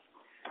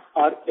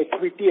 Our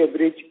equity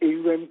average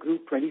AUM grew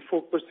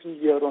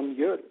 24%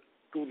 year-on-year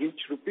to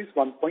reach rupees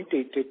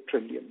 1.88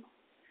 trillion.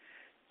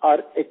 Our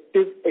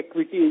active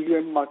equity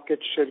AUM market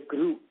share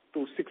grew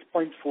to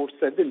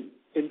 6.47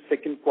 in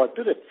second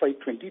quarter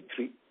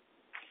FY23.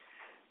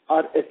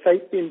 Our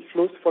SIP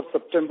inflows for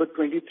September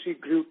 23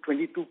 grew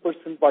 22%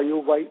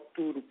 YOY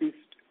to rupees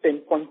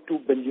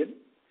 10.2 billion.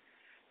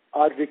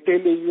 Our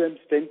retail AUM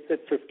stands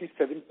at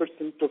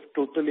 57% of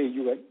total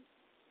AUM.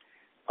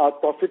 Our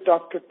profit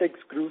after tax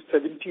grew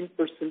 17%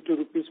 to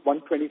rupees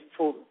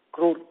 124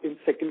 crore in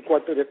second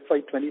quarter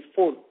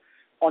FY24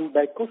 on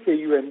back of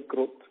AUM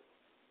growth.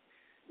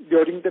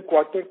 During the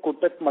quarter,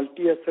 Kotak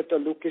multi-asset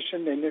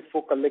allocation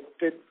NFO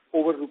collected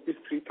over rupees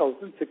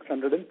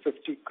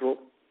 3,650 crore.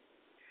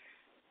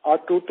 Our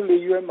total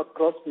AUM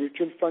across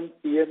mutual fund,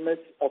 PMS,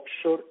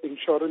 offshore,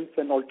 insurance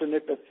and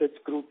alternate assets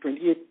grew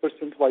 28%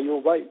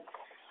 YOY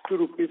to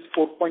rupees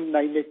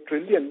 4.98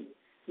 trillion,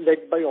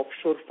 led by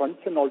offshore funds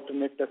and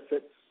alternate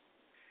assets.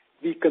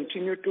 We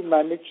continue to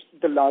manage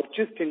the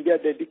largest India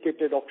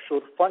dedicated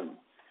offshore fund,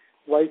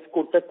 whilst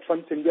Kotak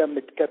Funds India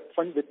Mid-Cap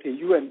Fund with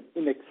AUM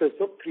in excess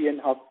of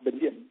 3.5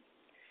 billion.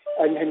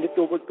 I'll hand it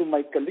over to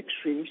my colleague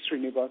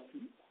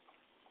Srinivasan.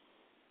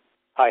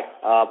 Hi.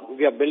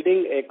 We are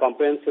building a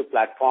comprehensive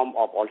platform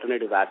of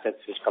alternative assets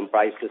which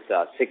comprises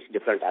 6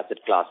 different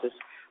asset classes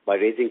by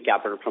raising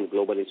capital from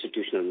global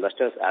institutional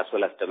investors as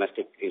well as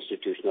domestic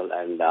institutional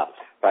and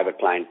private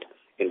client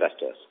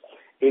investors.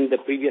 In the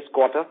previous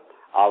quarter,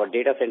 our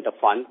data center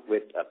fund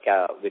with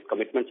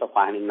commitments of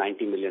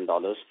 $590 million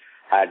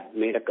had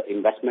made an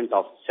investment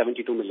of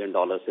 $72 million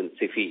in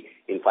SIFI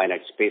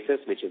Infinite Spaces,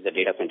 which is the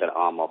data center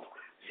arm of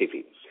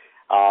SIFI.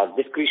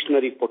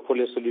 Discretionary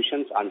portfolio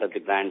solutions under the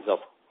brands of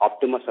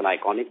Optimus and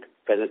Iconic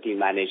presently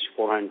manage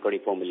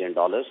 $424 million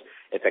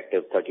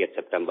effective 30th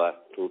September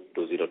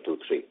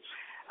 2023.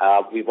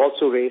 We've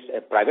also raised a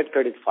private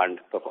credit fund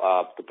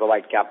to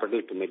provide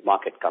capital to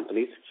mid-market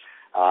companies.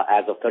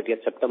 As of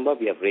 30th September,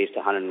 we have raised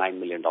 $109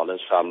 million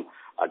from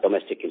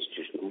domestic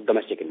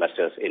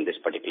investors in this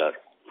particular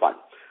fund.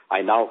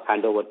 I now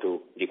hand over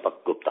to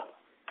Deepak Gupta.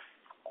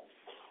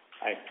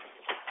 Hi.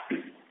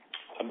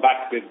 I'm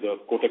back with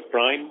Kotak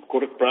Prime.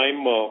 Kotak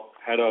Prime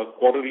had a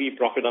quarterly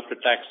profit after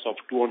tax of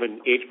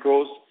 208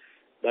 crores.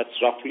 That's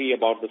roughly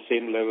about the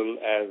same level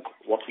as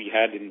what we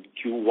had in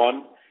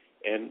Q1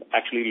 and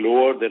actually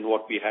lower than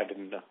what we had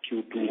in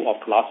Q2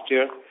 of last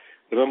year.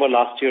 Remember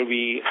last year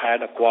we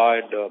had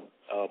acquired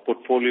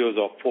portfolios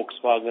of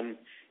Volkswagen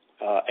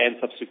and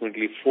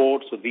subsequently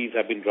Ford, so these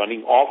have been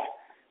running off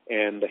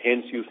and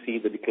hence you see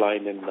the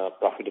decline in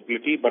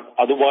profitability. But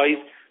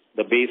otherwise,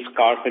 the base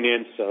car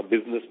finance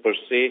business per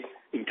se,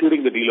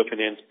 including the dealer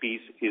finance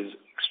piece, is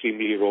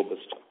extremely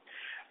robust.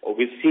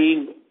 We're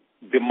seeing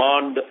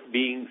demand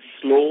being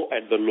slow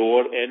at the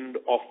lower end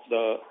of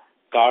the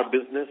car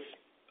business.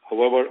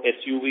 However,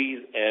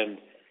 SUVs and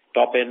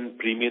top-end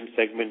premium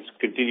segments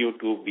continue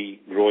to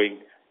be growing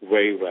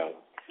very well.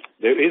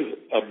 There is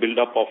a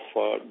build-up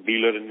of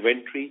dealer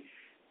inventory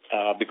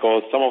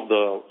because some of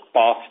the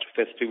past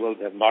festivals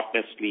have not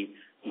necessarily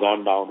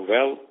gone down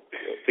well.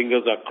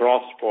 Fingers are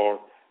crossed for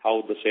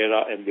how the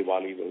Dussehra and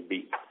Diwali will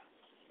be.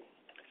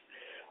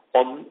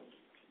 On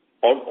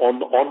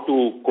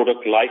to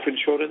Kotak Life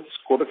Insurance.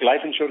 Kotak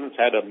Life Insurance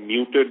had a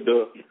muted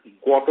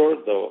quarter.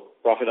 The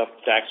profit after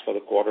tax for the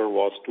quarter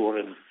was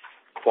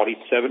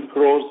 247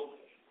 crores.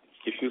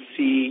 If you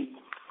see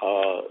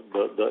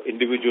the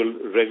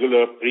individual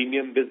regular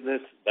premium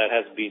business, that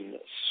has been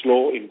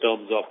slow in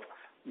terms of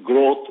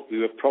growth. We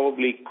were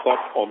probably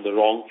caught on the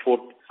wrong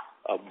foot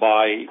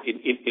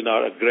in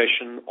our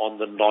aggression on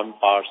the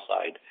non-par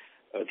side.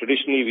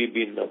 Traditionally, we've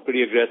been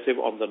pretty aggressive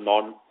on the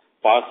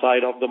non-par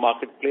side of the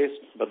marketplace,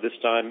 but this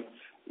time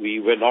we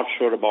were not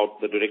sure about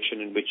the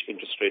direction in which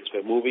interest rates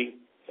were moving,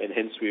 and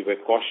hence we were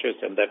cautious,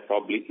 and that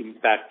probably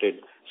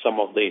impacted some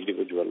of the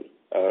individual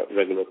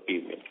regular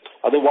premium.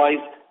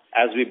 Otherwise,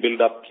 as we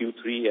build up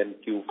Q3 and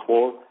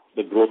Q4,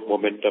 the growth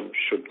momentum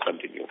should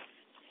continue.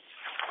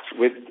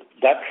 With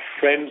that,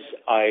 friends,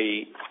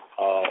 I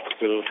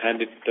will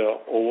hand it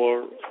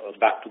over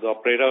back to the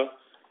operator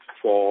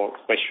for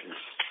questions.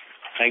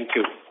 Thank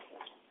you.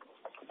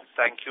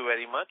 Thank you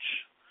very much.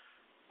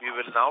 We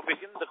will now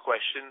begin the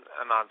question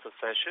and answer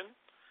session.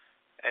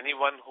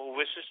 Anyone who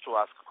wishes to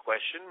ask a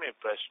question may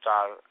press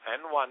star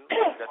and 1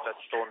 on the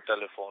touchtone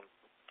telephone.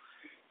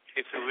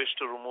 If you wish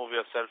to remove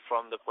yourself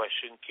from the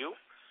question queue,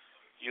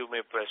 you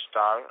may press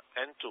star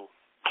and 2.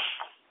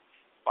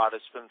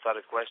 Participants are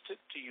requested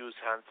to use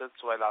handsets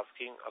while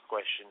asking a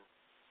question.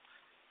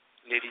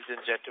 Ladies and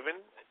gentlemen,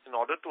 in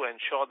order to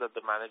ensure that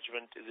the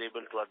management is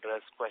able to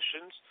address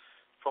questions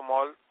from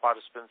all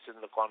participants in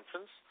the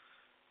conference,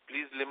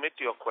 please limit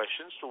your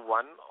questions to 1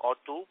 or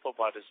 2 per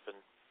participant.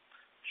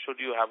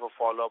 Should you have a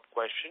follow-up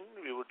question,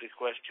 we would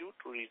request you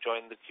to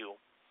rejoin the queue.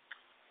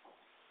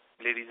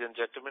 Ladies and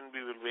gentlemen,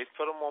 we will wait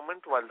for a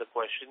moment while the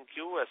question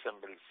queue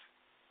assembles.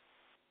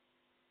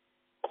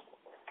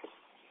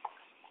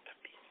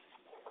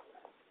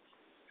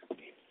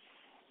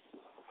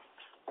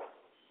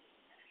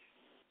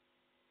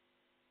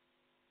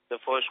 The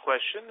first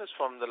question is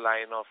from the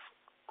line of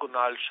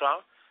Kunal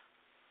Shah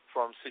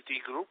from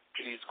Citigroup.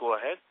 Please go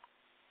ahead.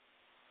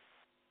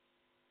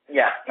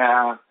 Yeah.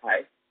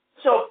 Hi.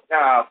 So,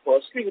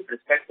 firstly, with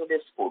respect to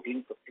this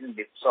 14-15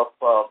 bits of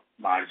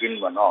margin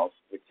one-off,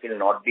 which will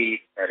not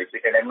be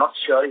repeated, I'm not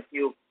sure if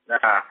you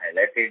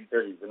highlighted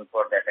the reason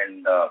for that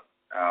and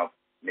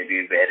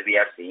maybe where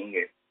we are seeing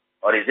it.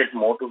 Or is it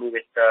more to do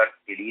with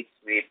TD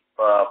sweep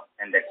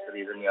and that's the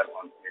reason you are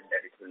confident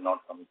that it will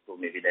not come through,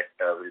 maybe that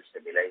will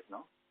stabilize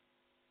now?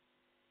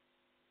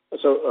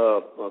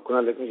 So,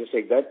 Kunal, let me just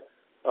take that.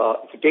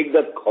 If you take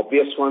the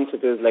obvious ones,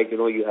 it is like,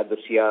 you had the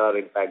CRR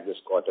impact this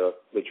quarter,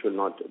 which will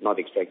not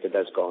expected,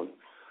 that's gone.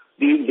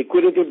 The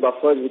liquidity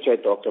buffers, which I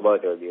talked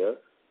about earlier,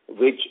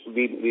 which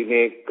we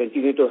may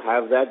continue to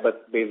have that,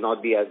 but may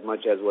not be as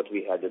much as what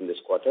we had in this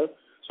quarter.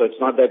 So it's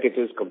not that it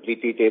is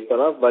completely taper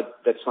off, but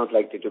that's not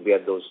likely to be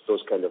at those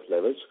kind of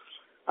levels.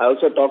 I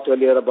also talked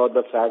earlier about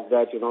the fact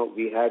that,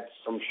 we had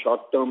some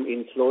short-term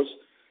inflows,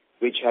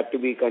 which had to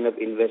be kind of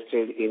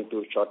invested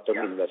into short-term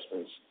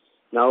investments.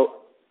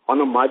 Now, on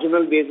a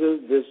marginal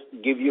basis, this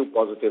give you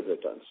positive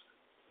returns.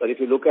 But if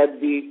you look at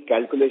the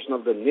calculation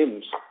of the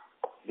NIMs,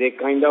 they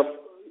kind of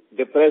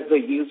depress the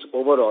yields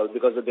overall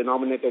because the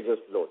denominator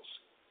just floats.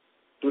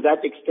 To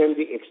that extent,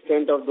 the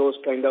extent of those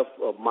kind of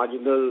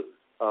marginal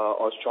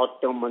or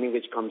short-term money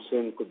which comes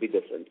in could be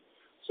different.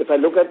 So if I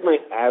look at my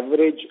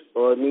average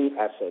earning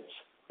assets,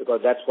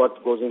 because that's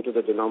what goes into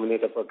the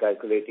denominator for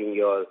calculating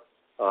your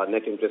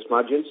net interest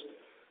margins,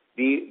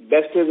 the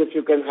best is if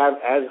you can have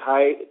as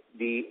high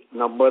the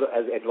number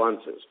as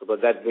advances, because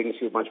that brings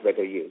you much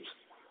better yields.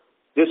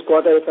 This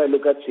quarter, if I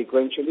look at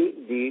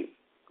sequentially, the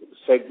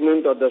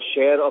segment or the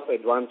share of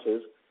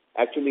advances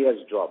actually has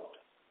dropped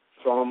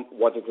from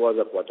what it was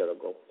a quarter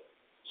ago.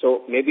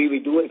 So maybe we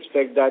do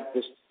expect that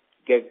this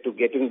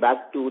getting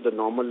back to the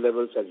normal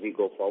levels as we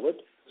go forward.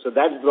 So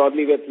that's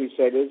broadly what we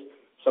said is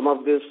some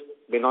of this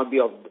may not be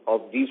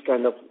of these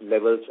kind of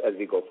levels as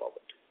we go forward.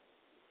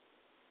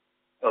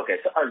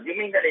 Okay, so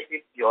assuming that if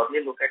we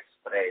purely look at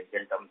spreads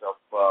in terms of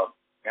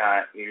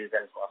yields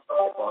and cost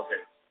of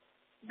deposits,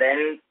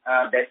 then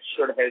that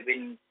should have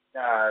been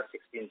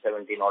 16,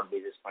 17 odd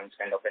basis points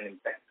kind of an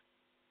impact.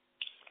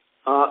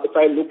 If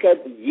I look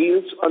at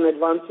yields on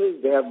advances,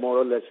 they have more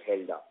or less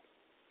held up.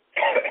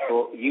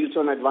 So yields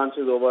on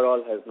advances overall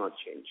has not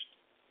changed.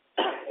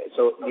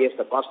 So yes,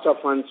 the cost of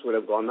funds would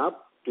have gone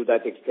up. To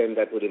that extent,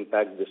 that would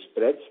impact the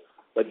spreads.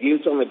 But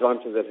yields on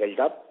advances have held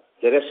up.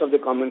 The rest of the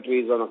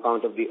commentary is on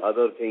account of the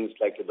other things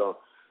like,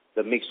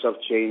 the mix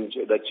of change,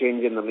 the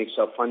change in the mix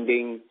of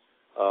funding,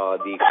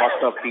 the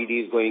cost of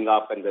TDs going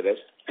up and the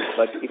rest.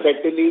 But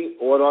effectively,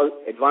 overall,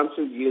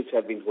 advances yields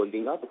have been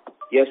holding up.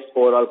 Yes,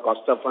 overall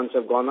cost of funds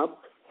have gone up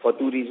for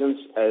 2 reasons,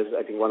 as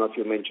I think one of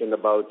you mentioned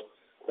about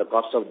the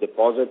cost of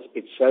deposits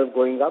itself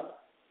going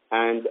up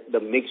and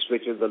the mix,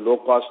 which is the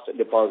low-cost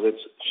deposits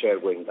share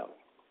going down.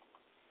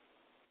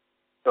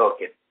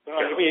 Okay.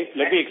 Let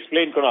me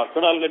explain, Kunal.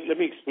 Kunal, let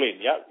me explain.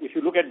 Yeah, if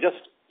you look at just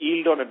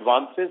yield on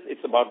advances,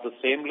 it's about the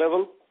same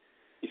level.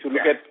 If you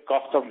look at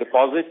cost of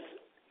deposits,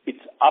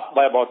 it's up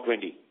by about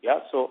 20. Yeah,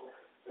 so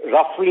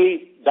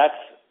roughly that's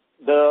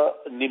the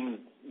NIM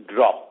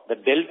drop. The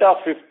delta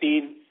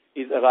 15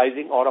 is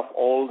arising out of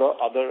all the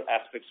other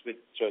aspects which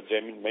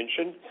Jaimin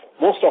mentioned.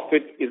 Most of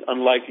it is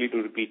unlikely to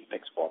repeat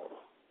next quarter.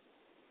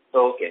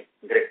 Okay,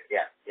 great.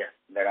 Yeah,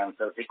 that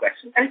answers the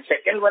question. And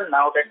second one,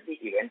 now that the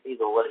event is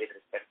over with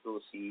respect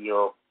to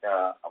CEO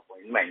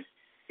appointment,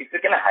 if you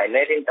can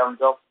highlight in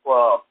terms of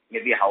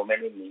maybe how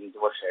many meetings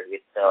were shared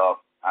with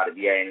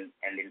RBI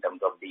and in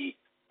terms of the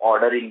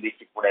order in which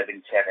it would have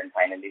been shared, and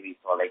finally we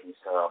saw like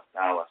Mr.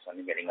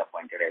 Vaswani getting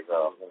appointed as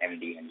a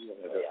MD. And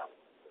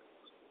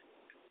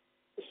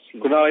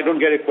Kunal, I don't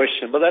get a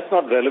question, but that's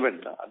not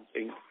relevant. I'm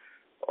saying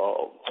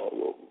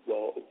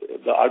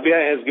the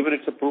RBI has given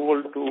its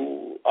approval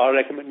to our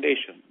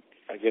recommendation.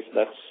 I guess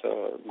that's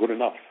good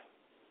enough.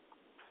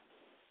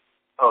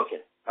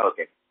 Okay.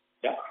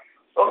 Yeah.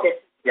 Okay.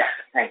 Yeah.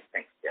 Thanks.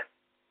 Yeah.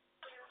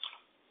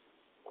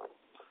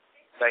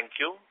 Thank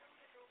you.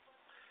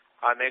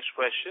 Our next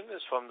question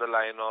is from the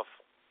line of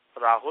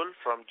Rahul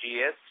from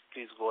GS.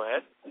 Please go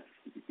ahead.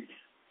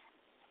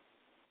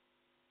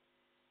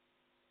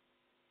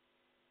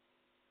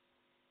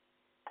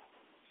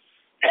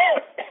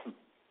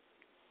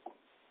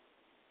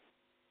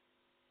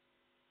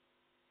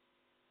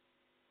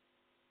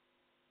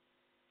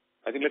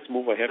 I think let's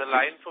move ahead. The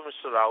line for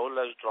Mr. Rahul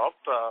has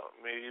dropped.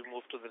 May we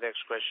move to the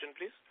next question,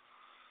 please?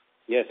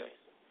 Yes.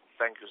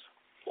 Thank you,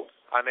 sir.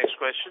 Our next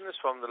question is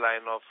from the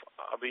line of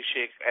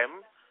Abhishek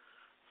M.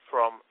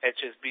 from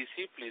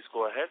HSBC. Please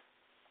go ahead.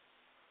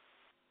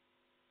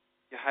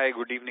 Yeah, hi,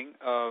 good evening.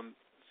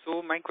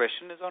 So my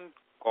question is on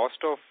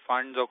cost of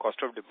funds or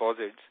cost of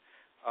deposits.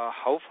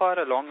 How far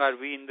along are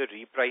we in the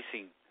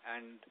repricing,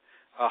 and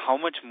how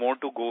much more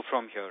to go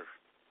from here?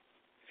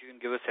 If you can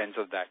give a sense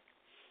of that.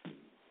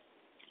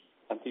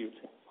 Thank you.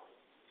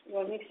 You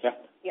want me to? Yeah.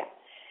 Yeah.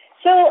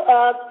 So,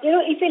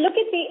 if you look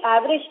at the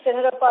average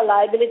tenor of our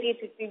liabilities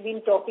which we've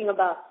been talking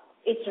about,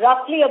 it's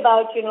roughly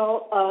about,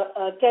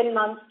 10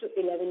 months to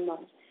 11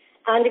 months.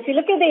 And if you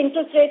look at the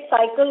interest rate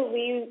cycle,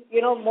 we,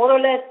 more or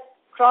less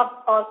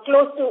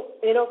close to,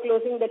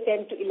 closing the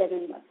 10 to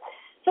 11 months.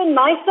 So in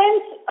my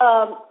sense,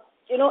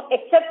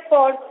 except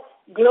for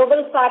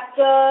global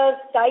factors,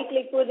 tight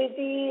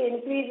liquidity,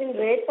 increase in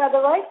rates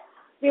otherwise,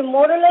 we're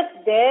more or less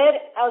there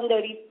on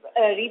the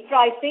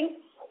repricing,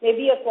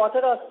 maybe a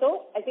quarter or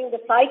so. I think the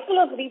cycle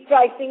of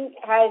repricing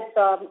has,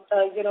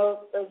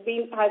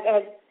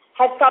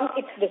 has come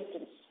its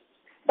distance.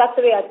 That's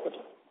the way I put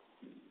it.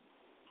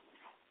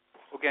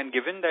 Okay, and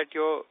given that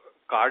your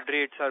card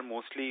rates are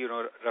mostly,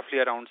 roughly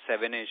around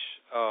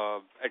 7-ish,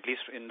 at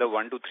least in the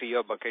 1 to 3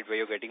 year bucket where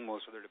you're getting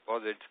most of the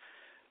deposits,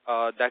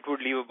 that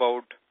would leave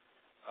about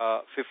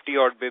 50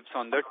 odd bips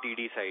on the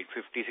TD side,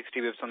 50,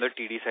 60 bips on the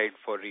TD side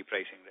for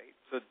repricing, right?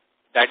 So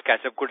that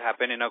catch-up could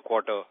happen in a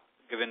quarter,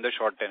 given the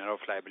short tenor of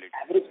liability.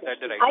 Is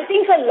that the right I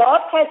think a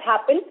lot has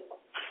happened.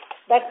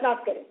 That's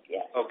not correct,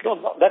 yeah. Okay.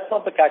 No, that's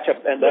not the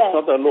catch-up, and that's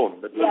not the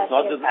loan. That's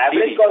not the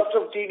average cost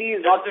of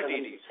TD is not the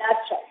TD.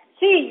 That's right.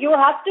 See, you're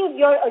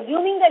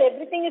assuming that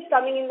everything is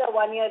coming in the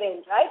 1 year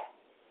end, right?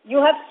 You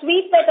have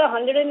sweep at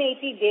 180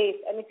 days,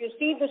 and if you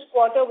see this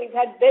quarter, we've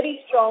had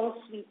very strong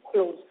sweep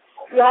flows.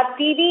 You have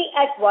TD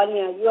at 1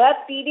 year. You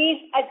have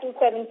TDs at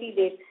 270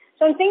 days.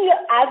 So I'm saying your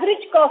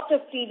average cost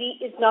of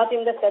TD is not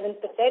in the 7%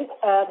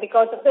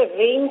 because of the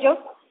range of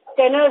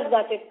tenors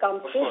that it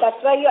comes to. That's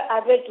why your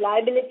average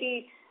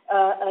liability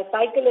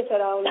cycle is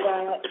around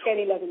 10,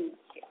 11 years.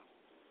 Yeah.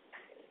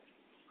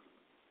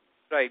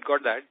 Right,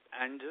 got that.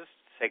 And just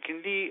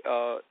secondly,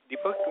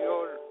 Deepak,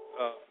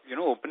 your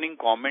opening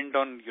comment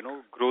on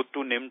growth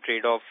to NIM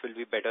trade-off will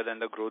be better than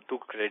the growth to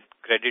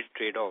credit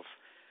trade-off.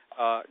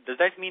 Does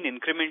that mean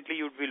incrementally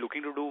you'd be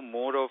looking to do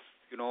more of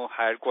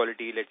higher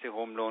quality, let's say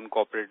home loan,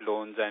 corporate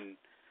loans, and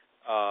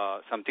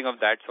something of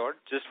that sort?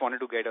 Just wanted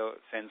to get a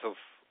sense of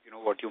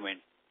what you meant.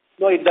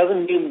 No, it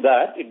doesn't mean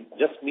that. It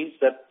just means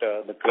that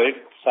the credit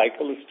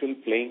cycle is still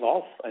playing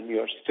off, and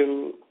you're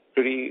still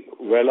pretty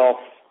well off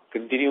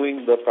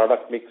continuing the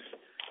product mix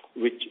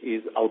which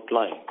is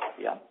outlined.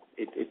 Yeah,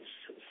 it's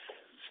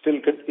still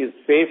is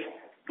safe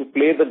to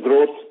play the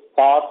growth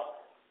path,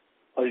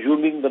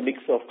 assuming the mix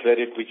of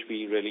credit which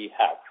we really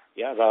have.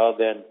 Yeah, rather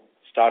than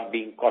start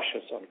being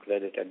cautious on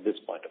credit at this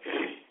point of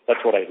view. That's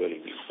what I really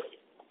mean, sir.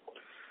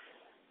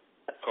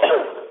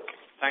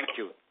 Thank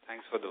you.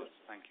 Thanks for those.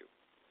 Thank you.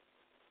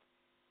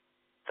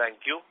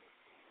 Thank you.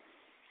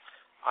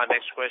 Our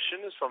next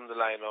question is from the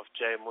line of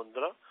Jai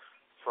Mundra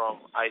from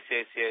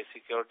ICICI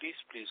Securities.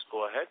 Please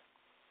go ahead.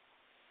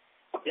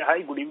 Yeah,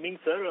 hi, good evening,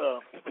 sir.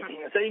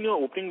 Sir, in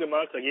your opening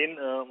remarks, again,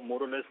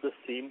 more or less the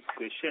same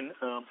question.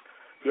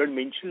 You had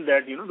mentioned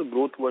that, the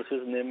growth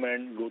versus NIM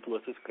and growth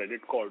versus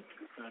credit cost.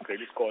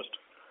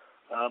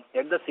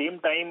 At the same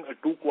time,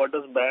 2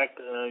 quarters back,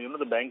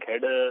 the bank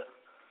had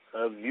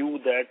a view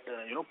that,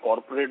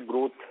 corporate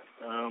growth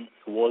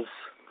was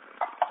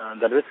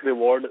the risk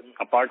reward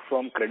apart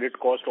from credit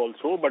cost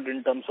also, but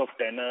in terms of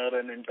tenor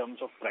and in terms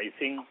of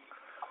pricing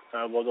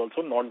was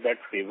also not that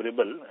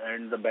favorable,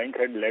 and the bank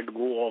had let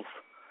go of,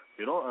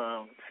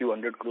 a few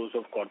hundred crores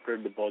of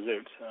corporate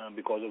deposits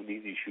because of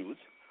these issues.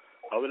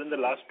 However, in the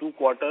last 2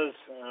 quarters,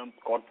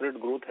 corporate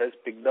growth has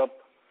picked up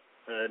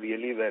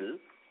really well.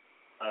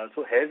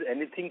 So has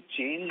anything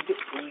changed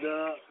in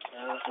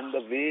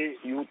the way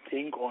you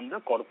think on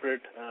the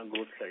corporate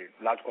growth side,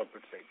 large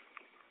corporate side?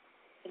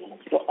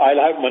 So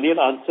I'll have Manian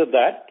answer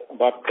that,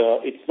 but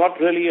it's not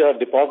really a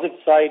deposit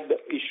side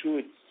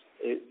issue.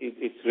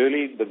 It's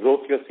really the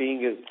growth you're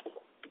seeing is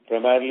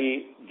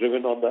primarily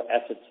driven on the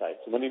asset side.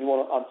 So Manian, you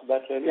want to answer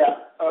that really? Yeah.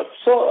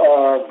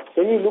 So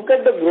when you look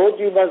at the growth,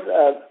 you must,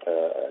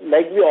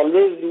 like we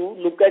always do,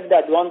 look at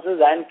the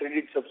advances and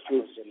credit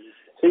substitutes.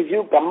 So if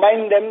you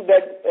combine them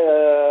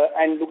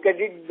and look at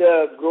it,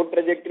 the growth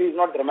trajectory is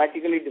not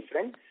dramatically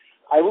different.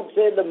 I would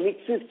say the mix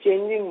is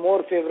changing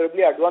more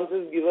favorably.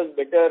 Advances give us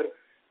better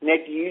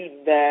net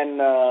yield than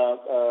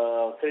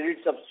credit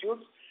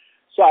substitutes.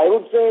 So I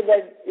would say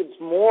that it's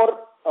more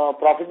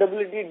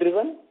profitability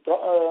driven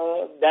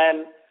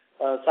than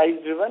size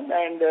driven,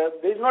 and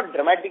there is not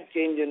dramatic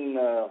change in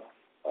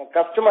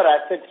customer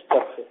assets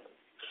per se.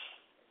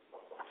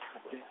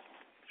 Okay.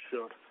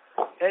 Sure.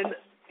 And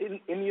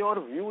in your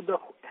view,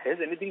 has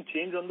anything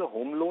changed on the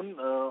home loan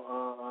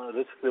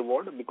risk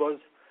reward? Because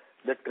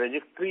the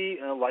trajectory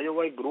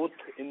YOY growth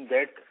in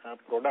that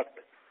product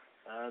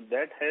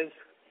that has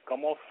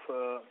come off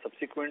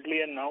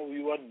subsequently, and now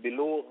you are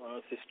below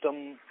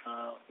system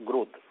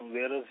growth,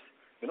 whereas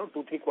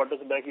 2-3 quarters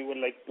back, we were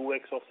like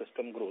 2x of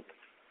system growth.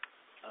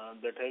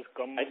 That has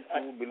come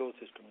to below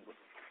system growth.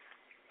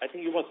 I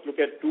think you must look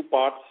at two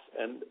parts,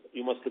 and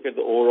you must look at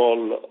the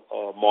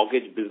overall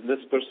mortgage business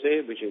per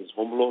se, which is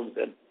home loans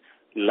and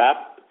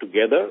LAP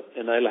together.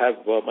 And I'll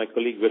have my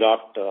colleague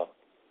Virat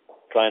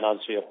try and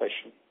answer your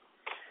question.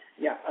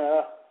 Yeah.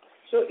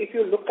 So if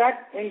you look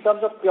at in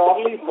terms of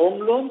purely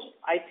home loans,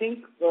 I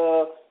think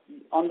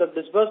on the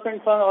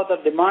disbursement front or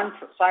the demand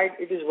side,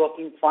 it is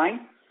working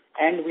fine,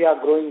 and we are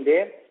growing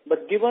there.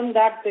 But given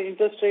that the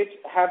interest rates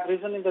have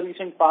risen in the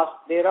recent past,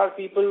 there are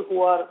people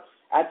who are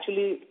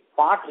actually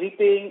part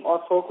repaying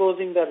or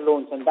foreclosing their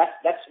loans, and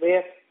that's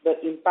where the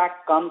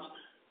impact comes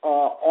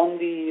on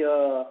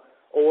the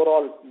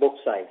overall book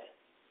size.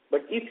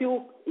 But if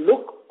you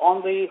look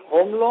on the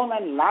home loan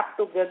and LAP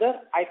together,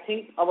 I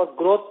think our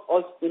growth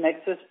was in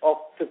excess of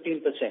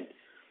 15%.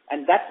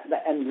 And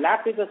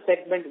LAP is a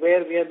segment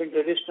where we have been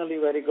traditionally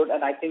very good,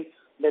 and I think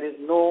there is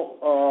no,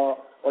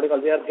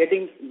 we are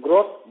getting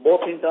growth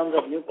both in terms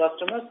of new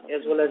customers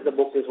as well as the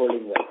book is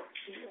holding well.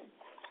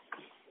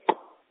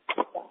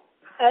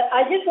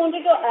 I just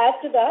wanted to add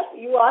to that.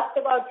 You asked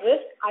about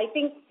risk. I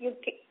think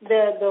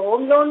the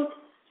home loan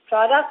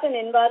product and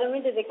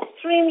environment is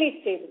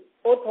extremely stable,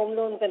 both home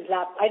loans and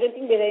LAP. I don't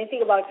think there's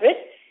anything about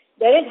risk.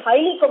 There is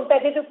highly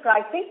competitive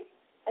pricing,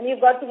 and you've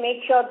got to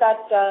make sure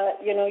that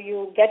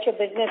you get your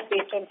business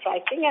based on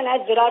pricing. And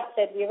as Virat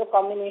said, we have a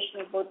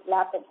combination of both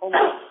LAP and home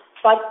loans,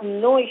 but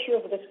no issue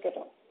of risk at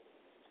all.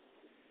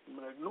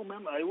 No,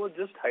 ma'am, I was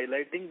just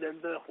highlighting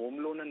that the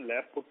home loan and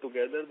LAP put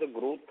together, the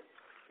growth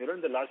in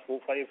the last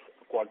 4-5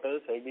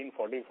 quarters have been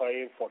 45,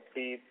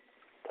 40,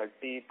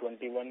 30,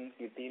 21,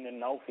 18, and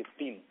now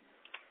 15.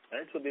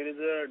 Right? So there is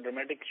a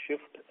dramatic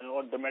shift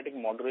or dramatic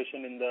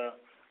moderation in the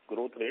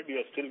growth rate. We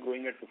are still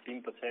growing at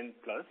 15%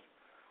 plus.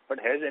 But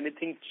has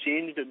anything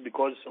changed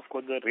because, of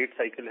course, the rate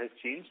cycle has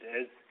changed?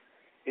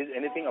 Is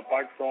anything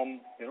apart from,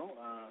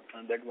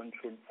 that one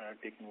should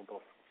take note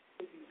of?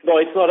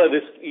 No, it's not a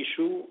risk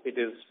issue. It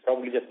is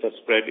probably just a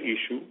spread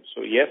issue.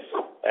 So yes,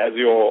 as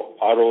your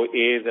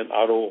ROAs and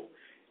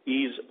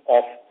ROEs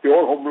of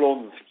pure home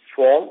loans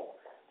fall,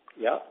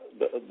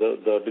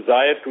 the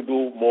desire to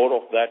do more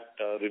of that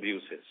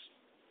reduces.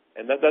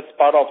 And that's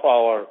part of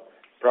our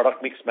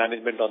product mix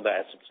management on the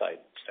asset side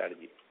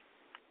strategy.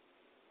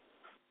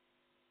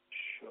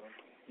 Sure.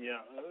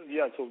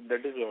 Yeah, so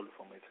that is all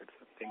from my side,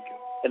 sir. Thank you.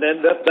 And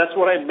then that's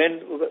what I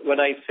meant when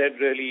I said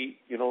really,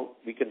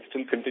 we can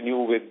still continue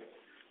with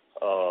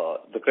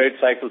the credit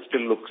cycle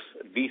still looks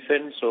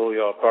decent, so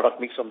your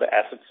product mix on the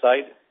asset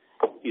side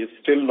is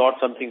still not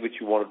something which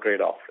you want to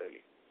trade off, really.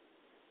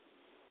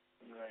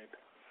 Right.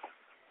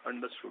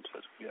 Understood,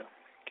 sir. Yeah.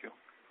 Thank you.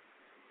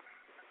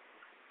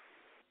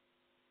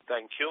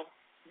 Thank you.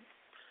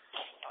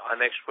 Our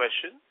next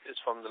question is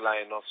from the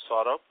line of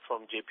Saurabh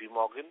from JP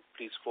Morgan.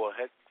 Please go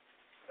ahead.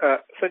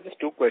 So just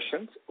two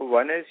questions.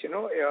 One is,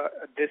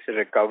 this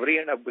recovery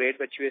and upgrade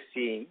which we are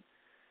seeing,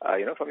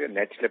 from your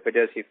net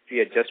slippages, if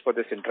we adjust for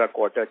this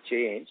intra-quarter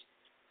change,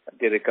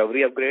 the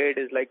recovery upgrade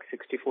is like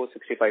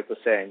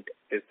 64-65%.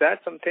 Is that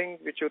something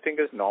which you think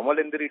is normal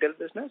in the retail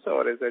business,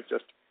 or is it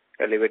just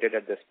elevated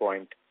at this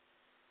point?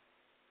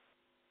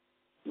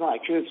 No,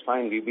 actually it's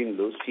fine. We've been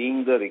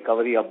seeing the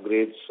recovery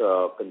upgrades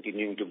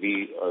continuing to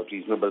be a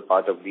reasonable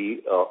part of the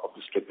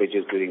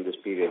slippages during this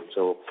period.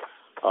 So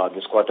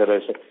this quarter,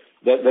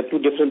 there are two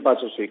different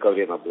parts of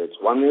recovery and upgrades.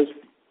 One is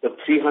the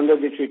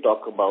 300 which we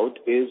talk about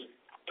is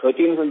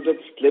 1,300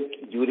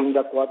 slipped during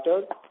the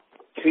quarter.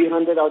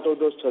 300 out of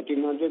those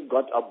 1,300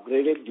 got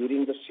upgraded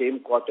during the same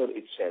quarter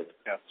itself.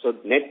 Yeah. So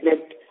net,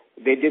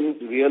 they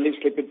didn't really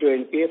slip into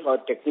NPA. For a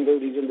technical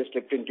reason, they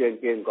slipped into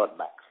NPA and got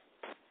back.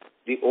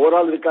 The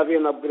overall recovery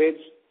and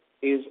upgrades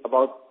is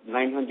about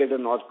 900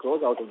 and odd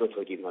crores out of the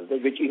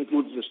 1,300, which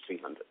includes this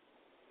 300.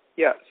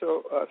 Yeah,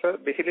 so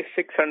basically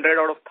 600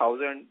 out of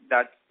 1,000,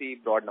 that's the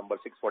broad number,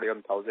 640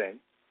 on 1,000.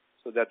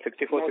 So that's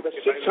 64, no, the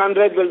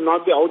 600 will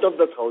not be out of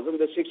the 1,000.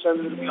 The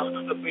 600 will be out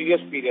of the previous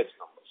period's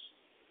numbers.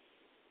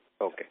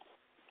 Okay.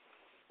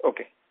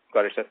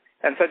 Got it, sir.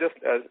 And sir, just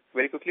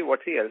very quickly,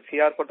 what's the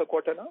LCR for the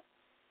quarter now?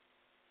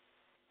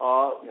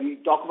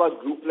 We talk about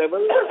group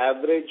level.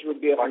 Average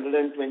would be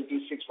 126,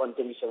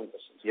 127%.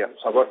 Yeah,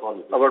 about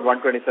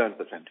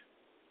 127%.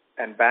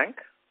 And bank?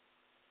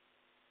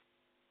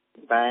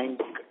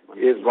 Bank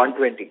is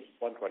 120.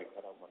 120.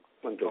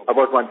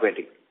 About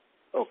 120.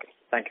 Okay.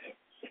 Thank you.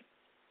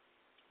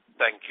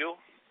 Thank you.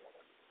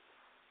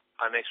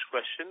 Our next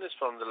question is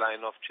from the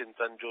line of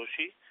Chintan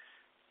Joshi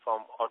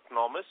from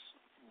Autonomous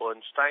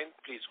Bernstein.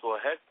 Please go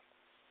ahead.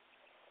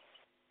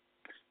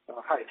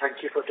 Hi,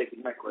 thank you for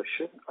taking my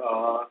question.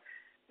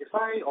 If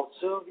I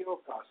observe your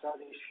CASA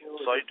ratio...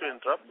 Sorry to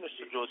interrupt,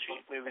 Mr. Joshi.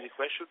 May we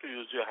request you to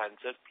use your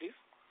handset, please?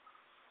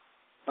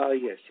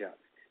 Yes, yeah.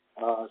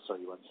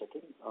 Sorry, one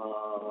second.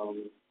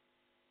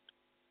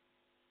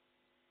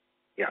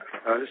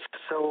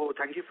 So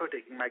thank you for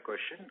taking my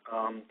question.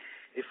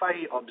 If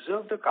I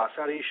observe the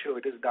CASA ratio,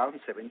 it is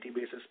down 70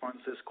 basis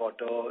points this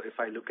quarter. If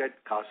I look at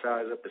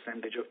CASA as a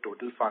percentage of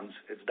total funds,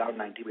 it's down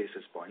 90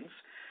 basis points.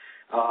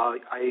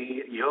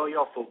 I hear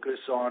your focus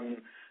on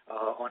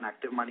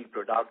active money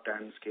product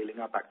and scaling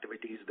up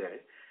activities there.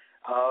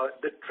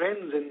 The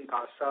trends in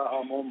CASA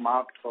are more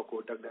marked for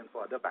Kotak than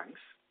for other banks.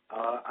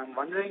 I'm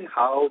wondering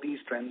how these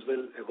trends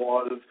will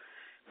evolve.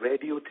 Where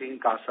do you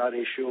think CASA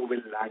ratio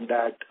will land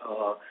at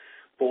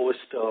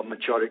post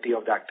maturity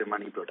of the active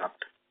money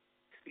product?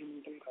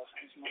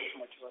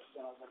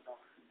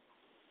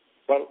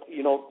 Well,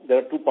 there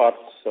are two parts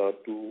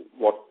to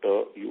what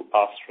you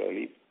asked,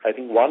 really. I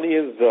think one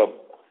is,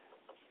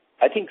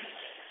 I think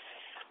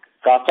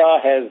CASA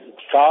has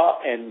SA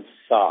and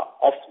SA.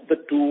 Of the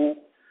two,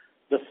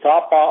 the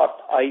SA part,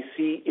 I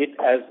see it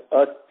as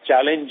a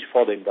challenge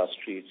for the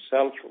industry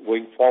itself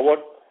going forward.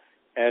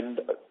 And,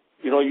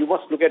 you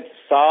must look at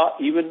SA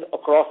even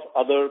across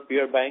other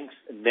peer banks,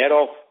 net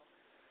of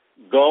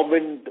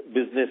government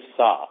business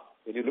SA.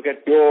 When you look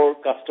at pure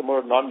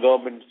customer,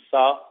 non-government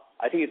SA,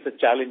 I think it's a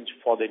challenge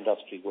for the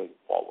industry going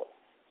forward.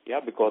 Yeah,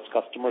 because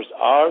customers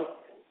are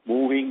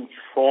moving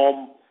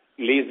from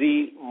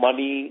lazy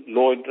money,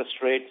 low interest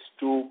rates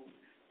to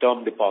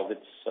term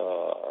deposits.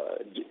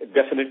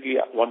 Definitely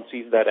one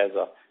sees that as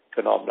a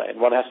phenomenon, and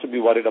one has to be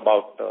worried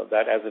about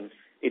that as an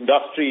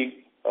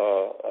industry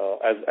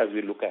as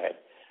we look ahead.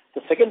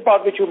 The second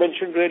part which you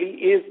mentioned really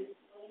is,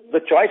 the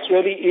choice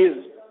really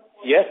is,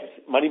 yes,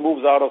 money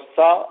moves out of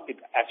SA, it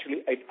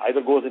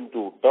either goes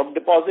into term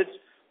deposits,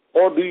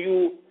 or do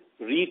you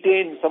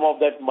retain some of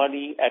that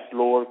money at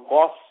lower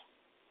costs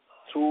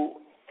through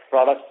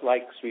products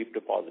like sweep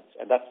deposits.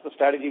 And that's the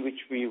strategy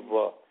which we've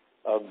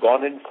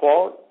gone in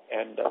for,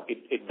 and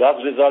it does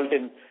result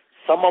in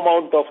some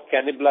amount of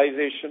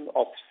cannibalization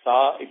of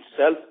SA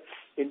itself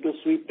into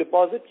sweep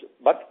deposits.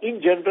 But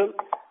in general,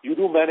 you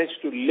do manage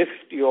to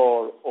lift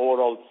your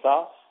overall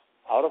SA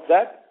out of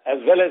that, as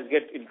well as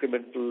get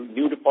incremental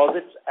new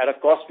deposits at a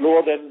cost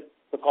lower than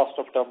the cost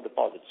of term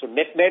deposits. So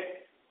net-net,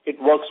 it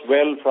works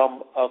well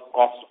from a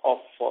cost of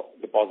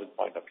deposit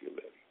point of view,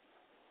 really.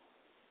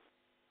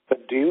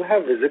 But do you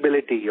have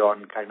visibility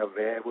on kind of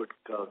where would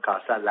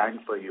CASA land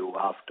for you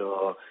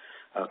after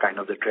kind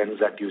of the trends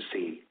that you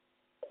see?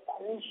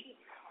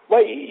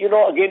 Well,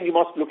 again, you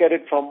must look at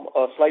it from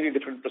a slightly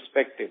different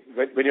perspective.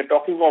 When you're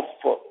talking of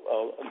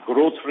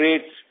growth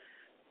rates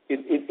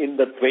in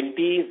the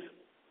 20s,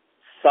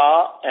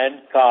 SA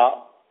and CA,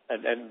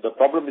 and the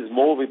problem is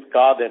more with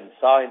CA than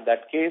SA in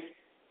that case,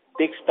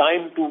 takes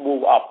time to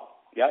move up.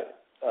 Yeah,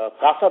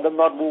 CASA does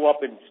not move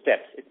up in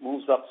steps. It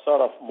moves up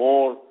sort of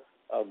more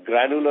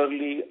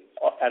granularly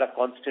at a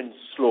constant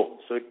slope.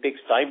 So it takes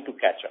time to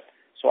catch up.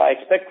 So I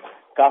expect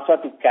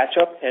CASA to catch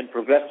up and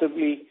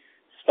progressively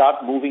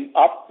start moving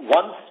up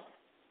once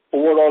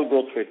overall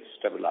growth rates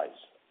stabilize.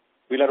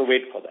 We'll have to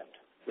wait for that.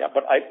 Yeah,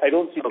 but I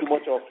don't see too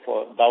much of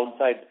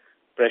downside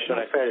pressure.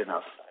 No, fair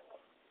enough.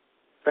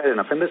 Fair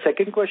enough. And the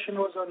second question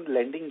was on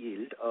lending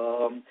yield.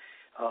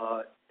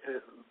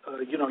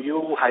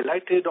 You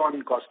highlighted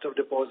on cost of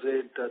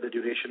deposit, the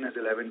duration is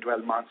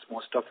 11-12 months.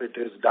 Most of it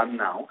is done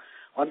now.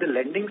 On the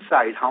lending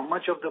side, how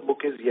much of the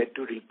book is yet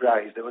to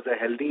reprice? There was a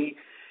healthy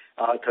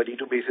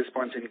 32 basis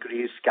points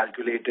increase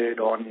calculated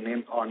on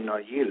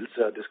yields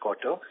this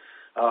quarter.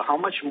 How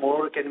much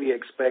more can we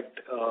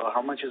expect?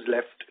 How much is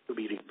left to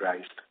be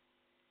repriced?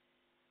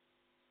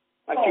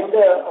 Actually,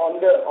 on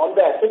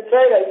the asset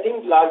side, I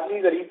think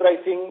largely the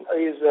repricing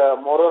is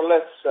more or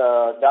less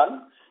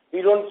done.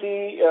 We don't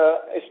see,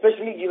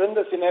 especially given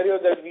the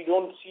scenario that we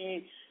don't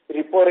see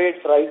repo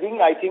rates rising,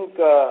 I think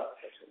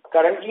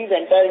currently the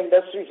entire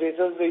industry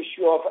faces the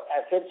issue of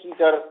assets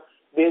which are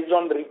based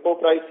on repo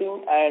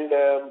pricing and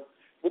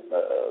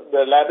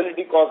the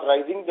liability cost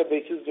rising, the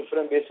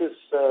different basis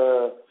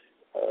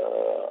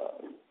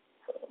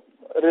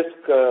risk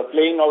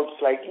playing out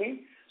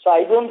slightly. So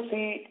I don't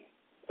see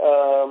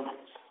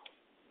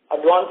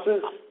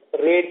advances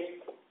rates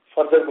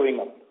further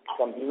going up.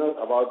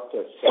 About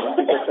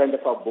 70%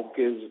 of our book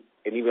is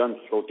anyway on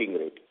floating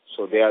rate.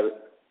 So they are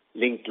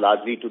linked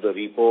largely to the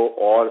repo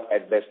or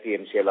at best the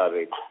MCLR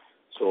rate.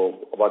 So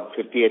about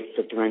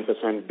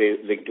 58-59%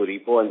 linked to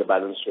repo and the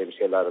balance to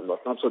MCLR and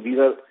whatnot. So these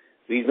are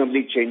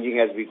reasonably changing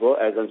as we go.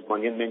 As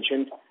Manian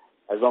mentioned,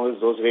 as long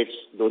as those rates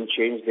don't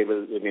change, they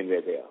will remain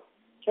where they are.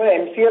 So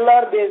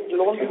MCLR-based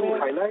loans will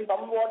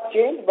somewhat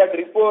change, but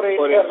repo rates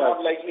are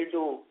not likely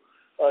to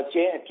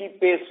keep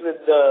pace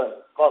with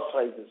the cost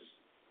rises.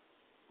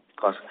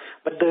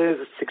 But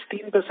the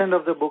 16%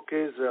 of the book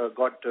is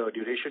got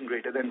duration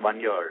greater than 1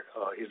 year.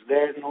 Is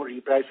there no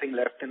repricing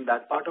left in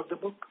that part of the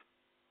book?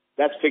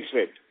 That's fixed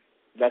rate.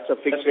 That's a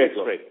fixed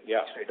rate.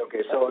 Yeah.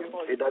 Okay, so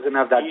it doesn't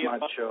have that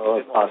much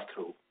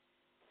pass-through.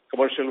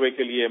 Commercial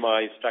vehicle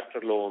EMIs, tractor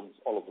loans,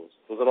 all of those.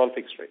 Those are all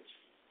fixed rates.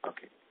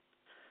 Okay.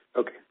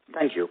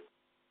 Thank you.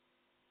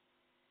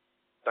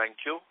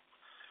 Thank you.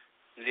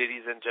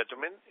 Ladies and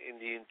gentlemen, in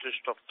the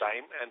interest of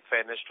time and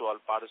fairness to all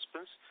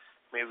participants,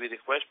 may we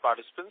request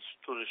participants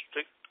to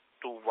restrict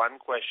to one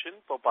question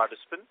per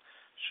participant.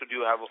 Should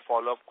you have a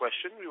follow-up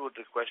question, we would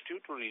request you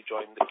to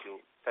rejoin the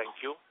queue. Thank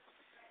you.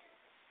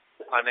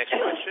 Our next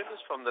question is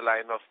from the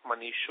line of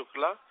Manish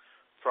Shukla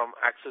from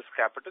Axis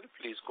Capital.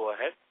 Please go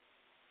ahead.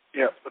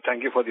 Yeah,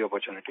 thank you for the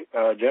opportunity.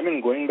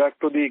 Jaimin, going back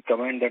to the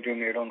comment that you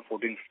made on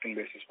 14-15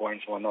 basis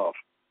points one-off.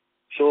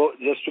 So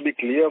just to be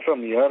clear,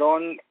 from here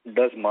on,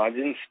 does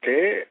margin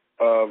stay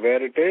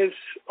where it is,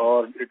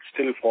 or it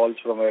still falls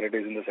from where it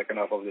is in the second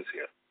half of this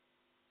year?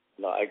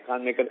 No, I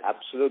can't make an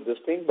absolute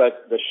distinction,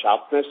 but the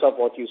sharpness of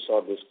what you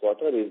saw this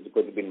quarter is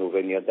going to be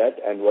nowhere near that.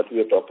 And what we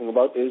are talking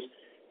about is,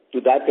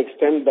 to that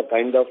extent, the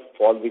kind of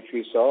fall which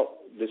we saw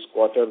this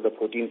quarter, the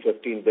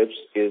 14-15 bips,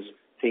 is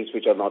things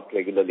which are not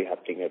regularly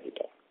happening every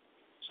time.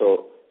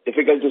 So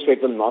difficult to say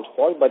it will not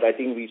fall, but I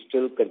think we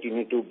still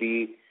continue to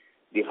be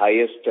the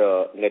highest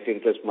net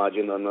interest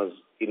margin earners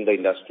in the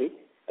industry.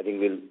 I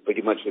think we'll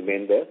pretty much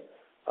remain there,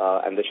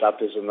 and the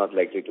sharpness is not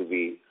likely to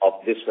be of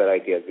this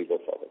variety as we go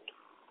forward.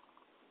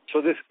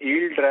 So this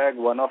yield drag,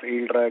 one-off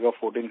yield drag of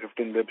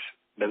 14-15 bips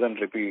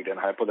doesn't repeat, and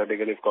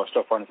hypothetically, if cost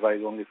of funds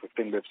rise only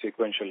 15 bips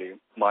sequentially,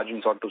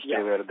 margins ought to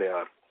stay where they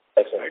are.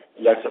 That's right.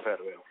 That's a fair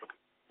way of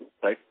looking.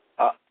 Right.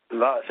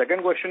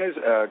 Second question is,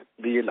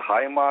 the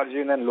high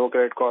margin and low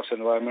credit cost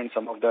environment,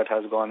 some of that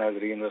has gone as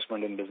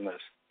reinvestment in business.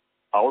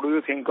 How do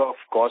you think of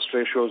cost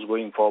ratios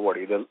going forward,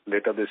 either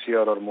later this year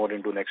or more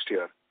into next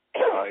year,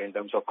 in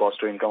terms of cost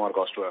to income or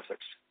cost to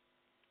assets?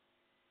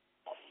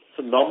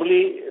 So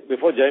normally,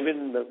 before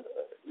Jaimin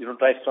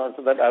tries to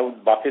answer that, I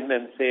would butt in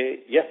and say,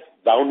 yes,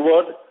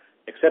 downward,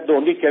 except the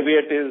only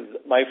caveat is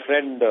my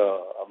friend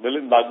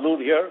Milind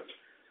Nagnur here,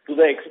 to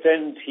the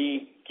extent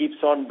he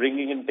keeps on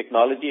bringing in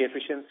technology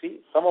efficiency,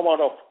 some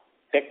amount of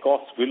tech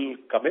costs will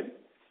come in.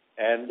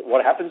 And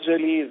what happens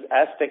really is,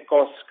 as tech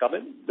costs come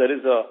in, there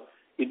is a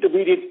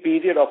intermediate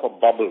period of a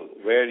bubble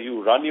where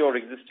you run your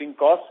existing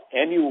costs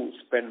and you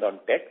spend on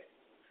tech.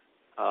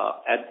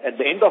 At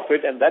the end of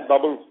it, and that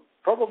bubble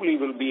probably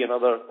will be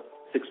another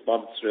 6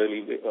 months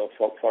really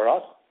for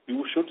us,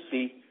 you should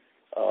see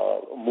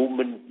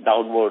movement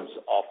downwards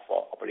of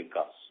operating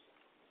costs.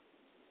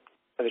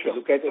 And if you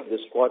look at it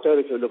this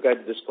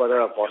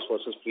quarter, our cost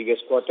versus previous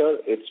quarter,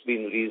 it's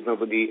been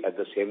reasonably at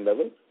the same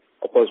level.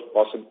 Of course,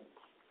 possible.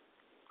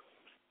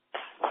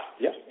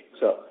 Yeah.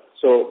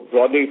 So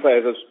broadly, if I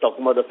was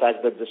talking about the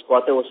fact that this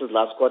quarter versus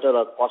last quarter,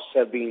 our costs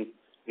have been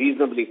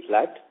reasonably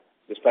flat,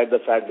 despite the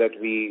fact that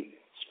we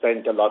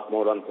spent a lot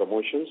more on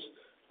promotions.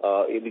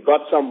 We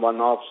got some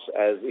one-offs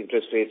as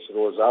interest rates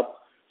rose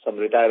up, some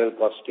retirement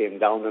costs came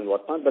down and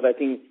whatnot, but I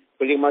think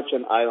pretty much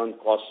an eye on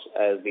costs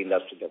as the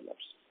industry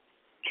develops.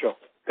 Sure.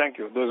 Thank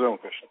you. Those are my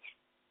questions.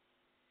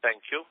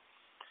 Thank you.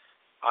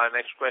 Our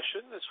next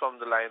question is from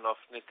the line of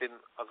Nitin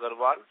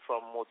Agarwal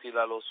from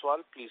Motilal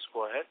Oswal. Please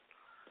go ahead.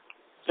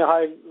 Yeah,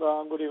 hi.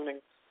 Good evening.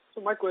 So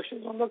my question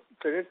is on the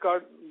credit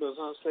card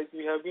business. Like,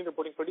 we have been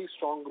reporting pretty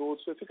strong growth.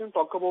 So if you can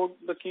talk about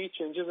the key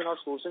changes in our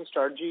sourcing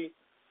strategy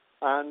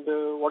and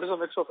what is the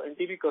mix of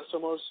NTB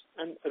customers,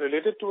 and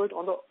related to it,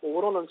 on the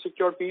overall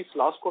unsecured piece,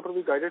 last quarter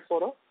we guided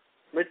for a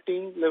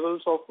mid-teen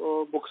levels of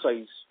book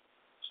size.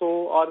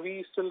 So are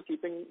we still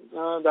keeping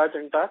that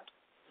intact?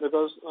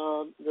 Because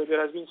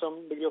there has been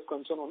some degree of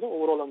concern on the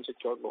overall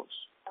unsecured loans.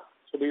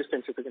 So these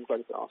things, if you can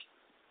clarify.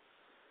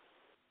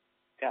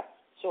 Yeah.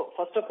 So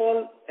first of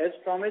all, as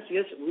promised,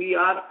 yes, we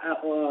are,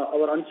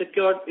 our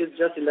unsecured is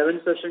just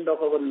 11% of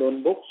our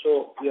loan book.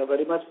 So we are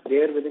very much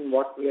there within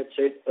what we had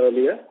said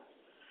earlier.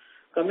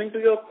 Coming to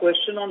your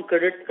question on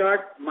credit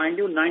card, mind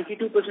you,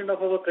 92% of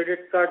our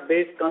credit card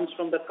base comes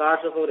from the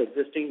cards of our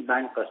existing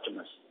bank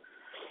customers.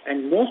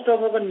 And most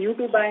of our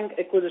new-to-bank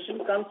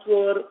acquisition comes through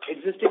our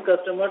existing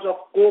customers of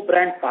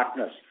co-brand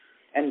partners.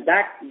 And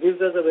that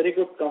gives us a very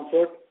good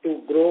comfort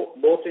to grow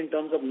both in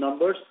terms of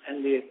numbers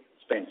and the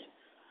spends.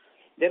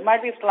 There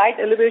might be a slight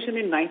elevation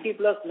in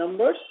 90-plus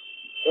numbers,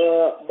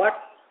 but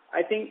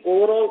I think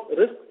overall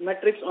risk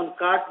metrics on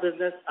card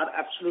business are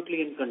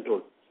absolutely in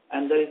control.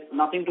 And there is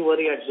nothing to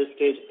worry at this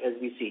stage as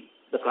we see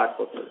the card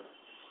portfolio.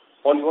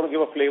 Paul, you want to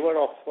give a flavor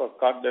of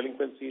card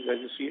delinquencies as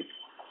you see it?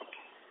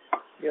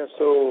 Yeah,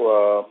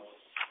 so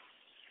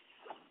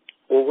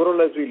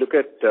overall, as we look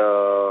at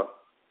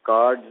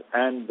cards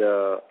and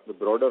the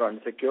broader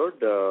unsecured,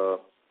 the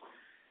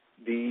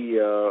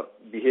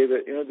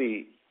behavior,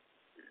 the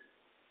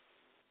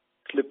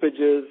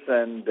slippages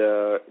and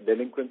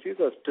delinquencies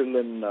are still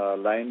in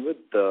line with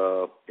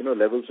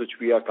levels which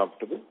we are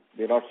comfortable.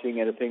 We're not seeing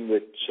anything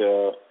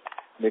which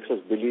makes us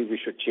believe we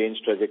should change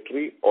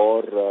trajectory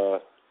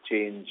or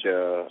change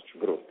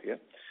growth. Yeah,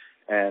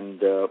 and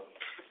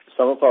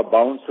some of our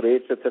bounce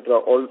rates, etc.,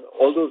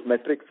 all those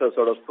metrics are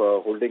sort of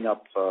holding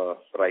up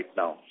right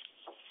now.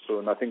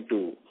 So nothing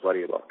to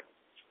worry about.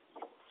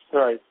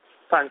 Right.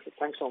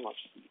 Thanks so much.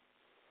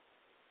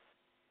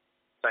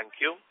 Thank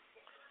you.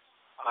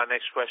 Our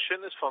next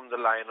question is from the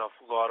line of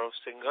Gaurav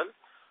Singhal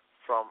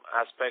from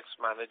Aspects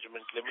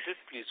Management Limited.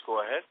 Please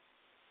go ahead.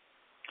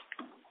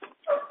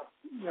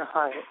 Yeah,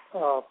 hi.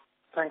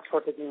 Thanks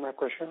for taking my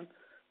question.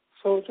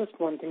 So just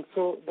one thing.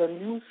 So the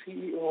new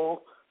CEO,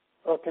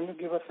 can you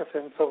give us a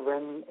sense of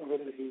when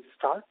will he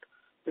start?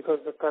 Because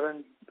the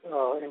current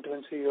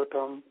interim CEO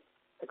term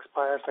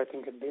expires, I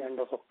think, at the end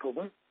of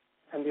October.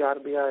 And the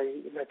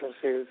RBI letter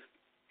says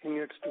he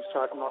needs to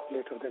start not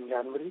later than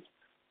January.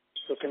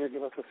 So can you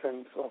give us a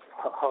sense of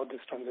how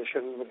this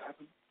transition will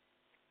happen?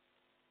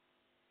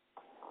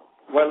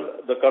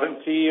 Well, the current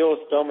CEO's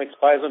term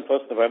expires on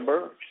 1st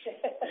November.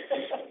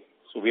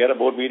 So we had a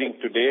board meeting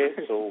today,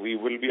 so we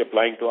will be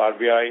applying to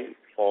RBI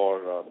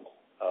for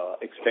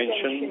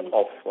extension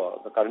of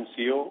the current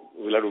CEO.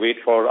 We'll have to wait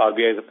for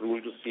RBI's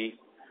approval to see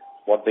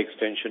what the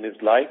extension is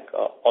like.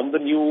 On the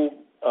new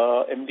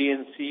MD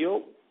and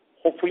CEO,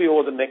 hopefully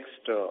over the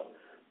next,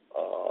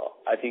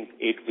 I think,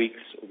 8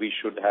 weeks, we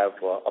should have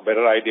a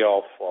better idea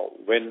of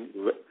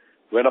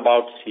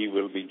whenabouts he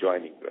will be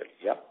joining. Right?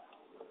 Yeah.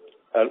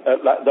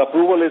 The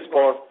approval is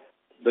for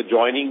the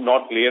joining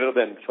not later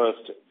than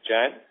 1st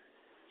Jan.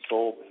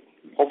 So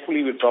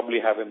hopefully we'll probably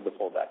have him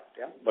before that.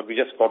 Yeah. But we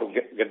just got to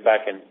get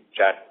back and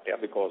chat. Yeah,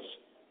 because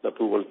the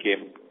approval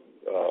came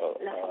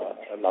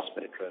last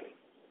minute really.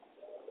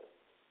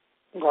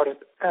 Got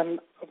it. And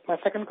my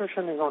second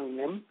question is on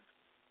NIM.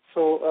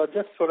 So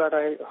just so that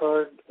I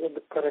heard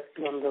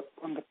correctly on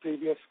the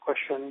previous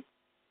question,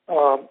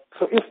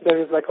 so if there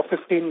is like a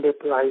 15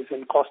 bp rise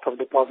in cost of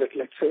deposit,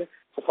 let's say,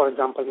 so for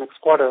example next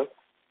quarter,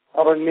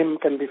 our NIM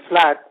can be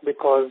flat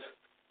because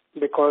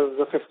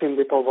the 15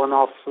 bp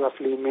one-off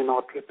roughly may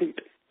not repeat.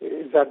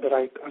 Is that the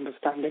right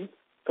understanding?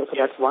 So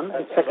that's one.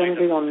 And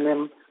secondly on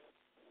NIM,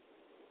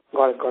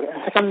 got it.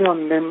 And secondly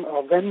on NIM,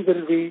 when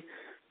will we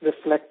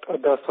reflect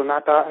the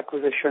Sonata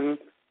acquisition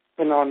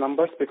in our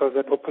numbers? Because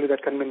hopefully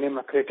that can be NIM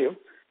accretive.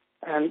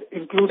 And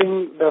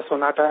including the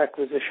Sonata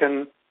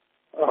acquisition,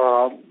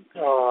 because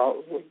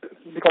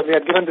we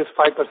had given this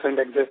 5%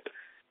 exit,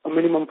 a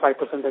minimum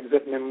 5%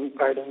 exit NIM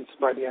guidance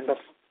by the end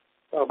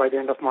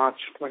of March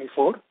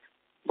 24.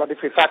 But if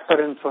we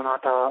factor in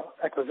Sonata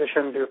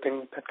acquisition, do you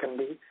think that can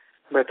be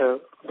better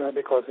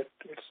because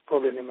it's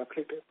probably NIM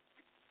accretive?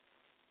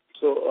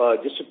 So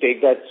just to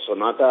take that,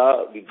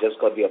 Sonata, we just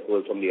got the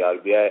approval from the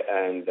RBI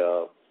and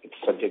it's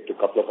subject to a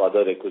couple of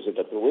other requisite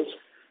approvals.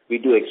 We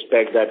do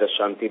expect that, as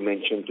Shanti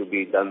mentioned, to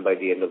be done by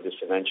the end of this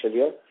financial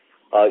year.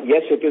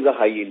 Yes, it is a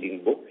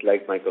high-yielding book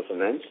like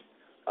microfinance.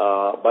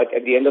 But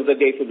at the end of the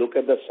day, if you look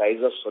at the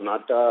size of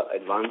Sonata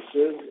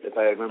advances, if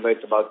I remember,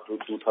 it's about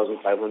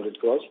 2,500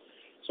 crores.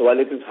 So while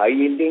it is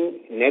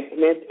high-yielding, net,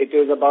 it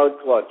is about,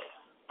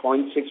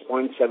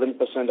 0.6-0.7%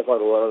 of our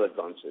overall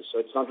advances. So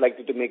it's not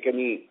likely to make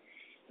any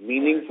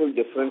meaningful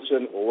difference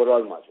in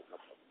overall margin.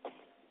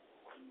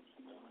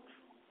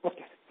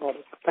 Okay, got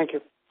it. Thank you.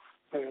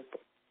 Very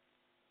helpful.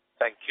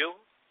 Thank you.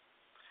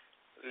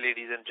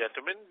 Ladies and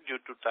gentlemen,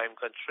 due to time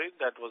constraint,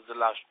 that was the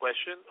last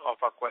question of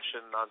our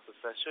question and answer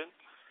session.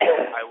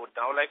 I would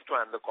now like to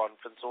hand the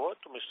conference over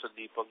to Mr.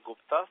 Deepak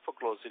Gupta for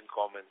closing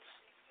comments.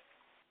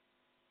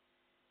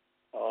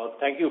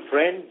 Thank you,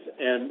 friends,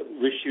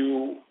 and wish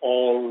you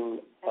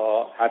all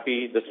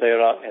happy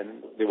Dussehra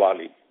and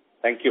Diwali.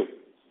 Thank you.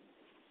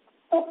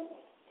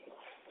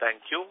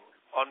 Thank you.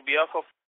 On behalf of